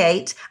 day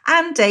 8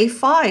 and day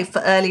 5 for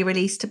early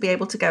release to be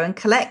able to go and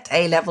collect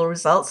A-level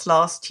results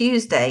last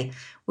Tuesday.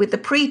 With the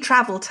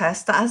pre-travel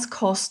test, that has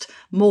cost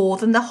more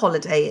than the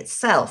holiday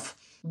itself.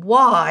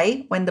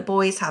 Why, when the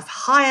boys have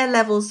higher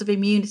levels of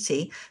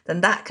immunity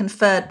than that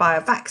conferred by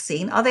a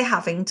vaccine, are they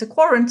having to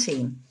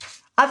quarantine?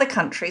 Other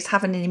countries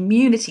have an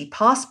immunity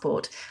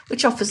passport,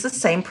 which offers the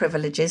same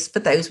privileges for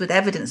those with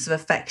evidence of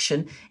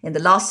infection in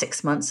the last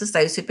 6 months as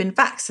those who've been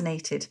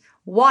vaccinated.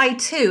 Why,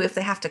 too, if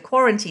they have to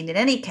quarantine in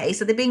any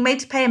case, are they being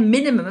made to pay a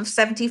minimum of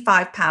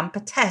 £75 per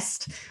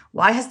test?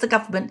 Why has the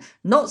government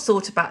not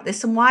thought about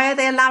this, and why are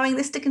they allowing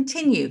this to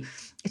continue?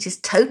 It is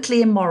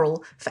totally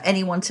immoral for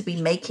anyone to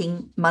be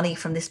making money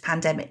from this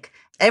pandemic.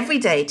 Every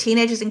day,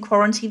 teenagers in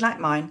quarantine like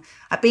mine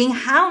are being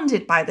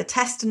hounded by the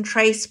test and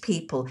trace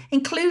people,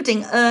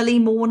 including early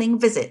morning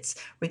visits,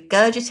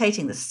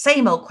 regurgitating the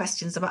same old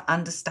questions about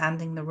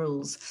understanding the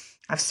rules.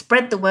 I've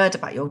spread the word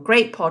about your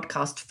great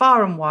podcast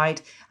far and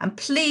wide, and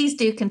please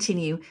do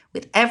continue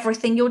with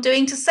everything you're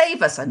doing to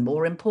save us, and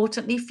more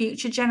importantly,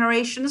 future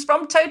generations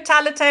from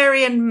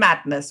totalitarian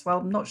madness. Well,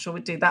 I'm not sure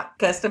we'd do that,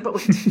 Kirsten, but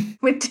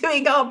we're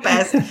doing our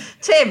best.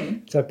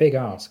 Tim? It's a big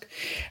ask.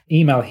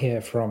 Email here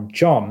from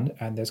John,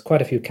 and there's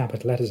quite a few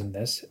capital letters in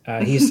this.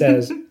 He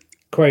says,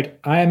 quote,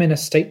 I am in a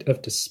state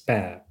of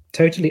despair.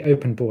 Totally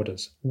open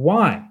borders.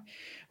 Why?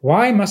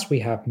 Why must we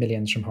have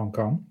millions from Hong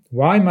Kong?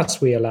 Why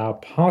must we allow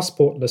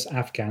passportless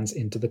Afghans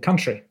into the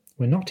country?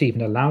 We're not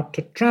even allowed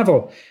to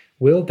travel.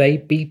 Will they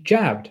be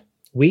jabbed?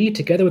 We,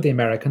 together with the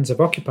Americans,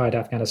 have occupied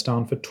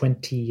Afghanistan for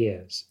 20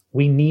 years.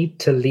 We need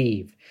to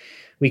leave.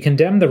 We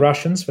condemn the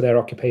Russians for their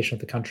occupation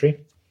of the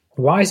country.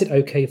 Why is it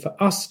okay for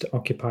us to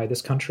occupy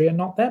this country and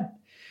not them?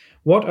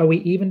 What are we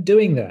even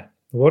doing there?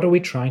 What are we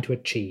trying to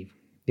achieve?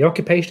 The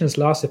occupation has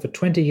lasted for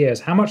 20 years.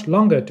 How much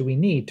longer do we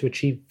need to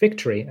achieve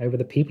victory over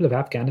the people of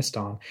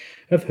Afghanistan,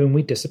 of whom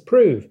we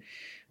disapprove?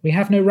 We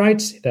have no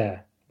rights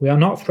there. We are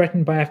not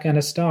threatened by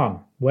Afghanistan.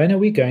 When are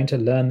we going to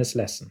learn this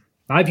lesson?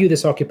 I view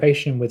this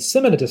occupation with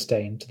similar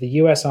disdain to the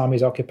US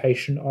Army's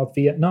occupation of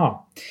Vietnam.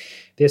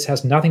 This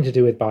has nothing to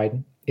do with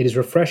Biden. It is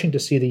refreshing to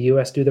see the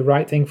US do the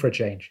right thing for a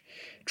change.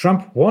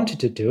 Trump wanted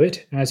to do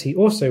it, as he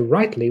also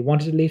rightly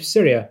wanted to leave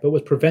Syria, but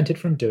was prevented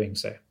from doing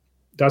so.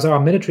 Does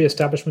our military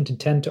establishment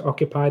intend to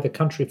occupy the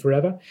country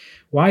forever?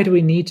 Why do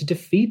we need to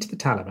defeat the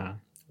Taliban?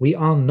 We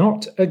are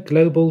not a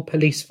global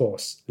police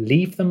force.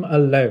 Leave them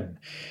alone.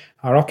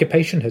 Our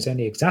occupation has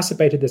only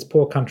exacerbated this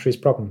poor country's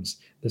problems.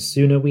 The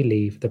sooner we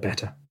leave, the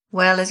better.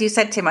 Well, as you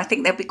said, Tim, I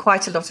think there'll be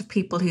quite a lot of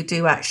people who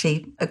do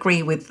actually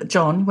agree with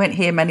John. Won't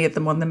hear many of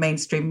them on the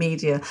mainstream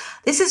media.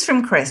 This is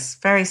from Chris.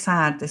 Very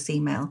sad, this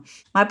email.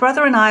 My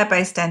brother and I are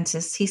both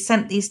dentists. He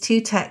sent these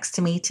 2 texts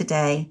to me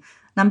today.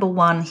 Number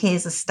 1,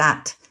 here's a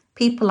stat.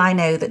 People I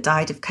know that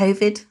died of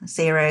COVID,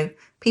 0.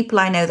 People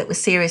I know that were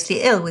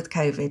seriously ill with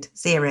COVID,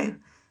 0.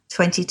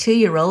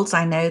 22-year-olds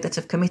I know that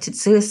have committed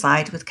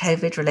suicide with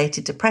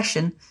COVID-related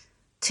depression,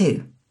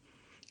 2.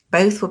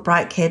 Both were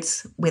bright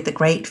kids with a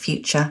great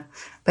future.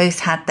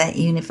 Both had their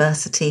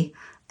university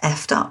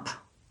effed up.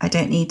 I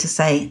don't need to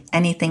say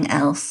anything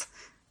else,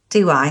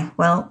 do I?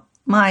 Well,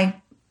 my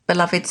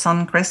beloved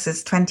son Chris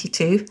is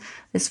 22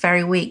 this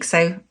very week,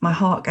 so my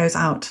heart goes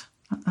out.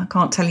 I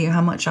can't tell you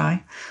how much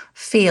I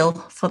feel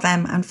for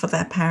them and for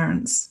their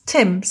parents.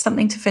 Tim,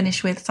 something to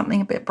finish with,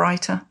 something a bit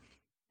brighter.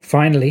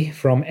 Finally,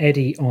 from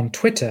Eddie on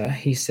Twitter,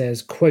 he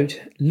says,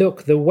 quote,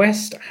 look, the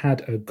West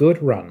had a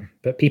good run,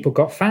 but people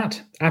got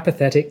fat,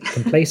 apathetic,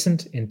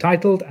 complacent,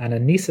 entitled, and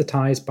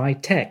anaesthetized by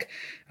tech,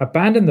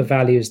 abandoned the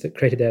values that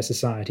created their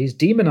societies,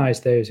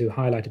 demonized those who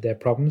highlighted their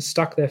problems,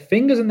 stuck their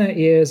fingers in their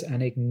ears,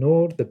 and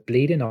ignored the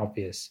bleeding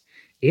obvious.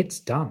 It's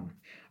done.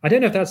 I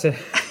don't know if that's a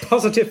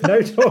positive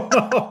note or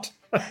not.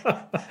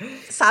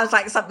 Sounds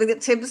like something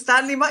that Tim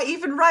Stanley might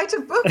even write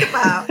a book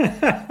about.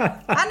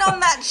 And on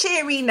that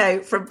cheery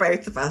note from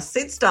both of us,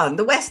 it's done.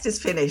 The West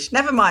is finished.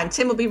 Never mind,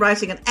 Tim will be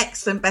writing an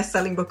excellent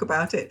best-selling book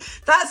about it.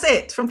 That's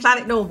it from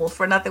Planet Normal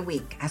for another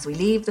week. As we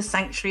leave the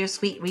sanctuary of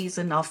sweet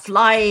reason, our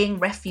flying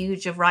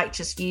refuge of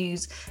righteous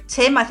views,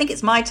 Tim, I think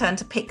it's my turn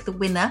to pick the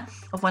winner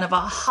of one of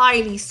our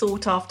highly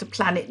sought-after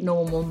Planet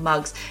Normal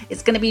mugs.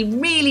 It's going to be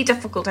really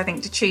difficult, I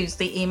think, to choose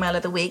the email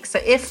of the week. So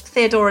if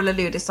Theodora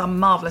Louloudis, our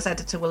marvellous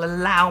editor, will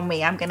allow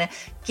me, I'm going to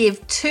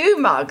give 2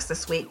 mugs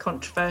this week,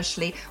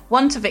 controversially.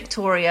 One to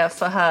Victoria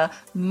for her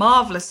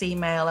marvellous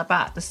email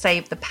about the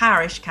Save the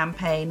Parish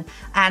campaign,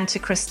 and to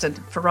Kristen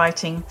for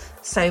writing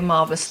so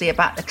marvellously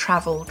about the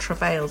travel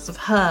travails of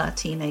her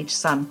teenage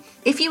son.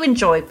 If you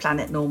enjoy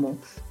Planet Normal,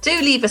 do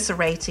leave us a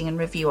rating and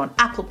review on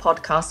Apple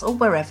Podcasts or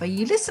wherever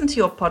you listen to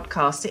your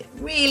podcasts. It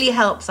really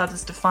helps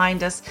others to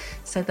find us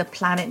so the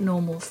Planet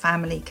Normal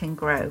family can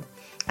grow.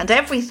 And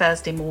every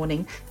Thursday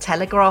morning,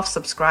 Telegraph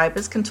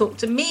subscribers can talk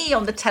to me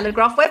on the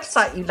Telegraph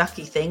website, you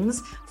lucky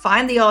things.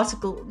 Find the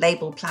article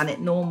labelled Planet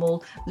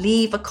Normal,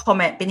 leave a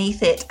comment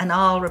beneath it, and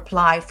I'll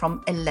reply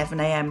from 11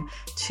 a.m.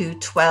 to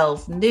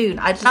 12 noon.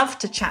 I'd love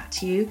to chat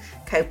to you.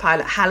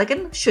 Co-pilot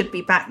Halligan should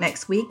be back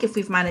next week if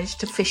we've managed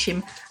to fish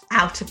him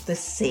out of the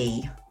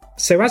sea.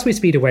 So as we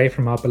speed away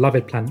from our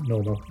beloved Planet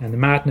Normal and the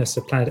madness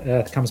of Planet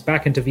Earth comes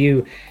back into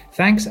view,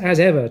 thanks as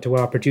ever to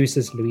our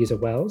producers Louisa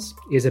Wells,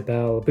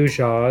 Isabel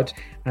Bouchard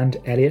and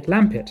Elliot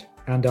Lampitt,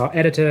 and our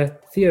editor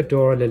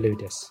Theodora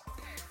Leludis.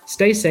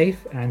 Stay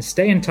safe and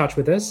stay in touch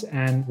with us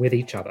and with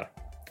each other.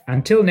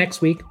 Until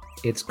next week,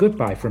 it's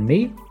goodbye from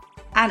me.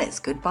 And it's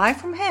goodbye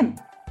from him.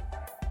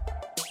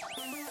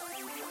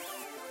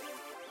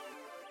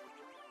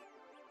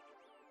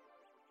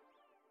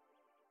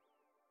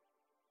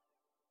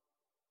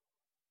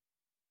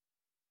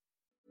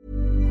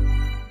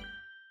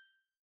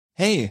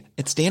 Hey,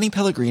 it's Danny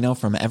Pellegrino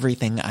from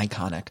Everything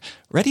Iconic.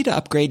 Ready to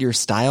upgrade your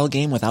style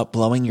game without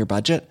blowing your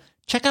budget?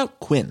 Check out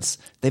Quince.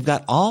 They've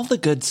got all the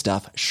good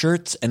stuff,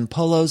 shirts and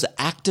polos,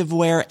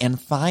 activewear, and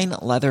fine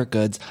leather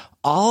goods,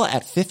 all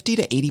at 50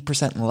 to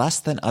 80% less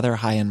than other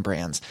high-end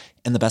brands.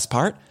 And the best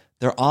part?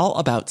 They're all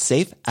about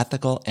safe,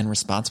 ethical, and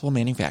responsible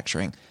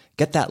manufacturing.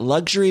 Get that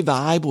luxury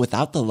vibe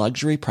without the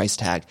luxury price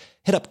tag.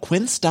 Hit up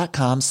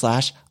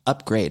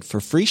quince.com/upgrade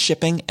for free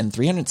shipping and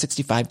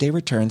 365-day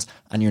returns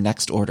on your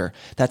next order.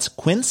 That's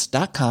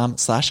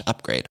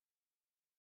quince.com/upgrade.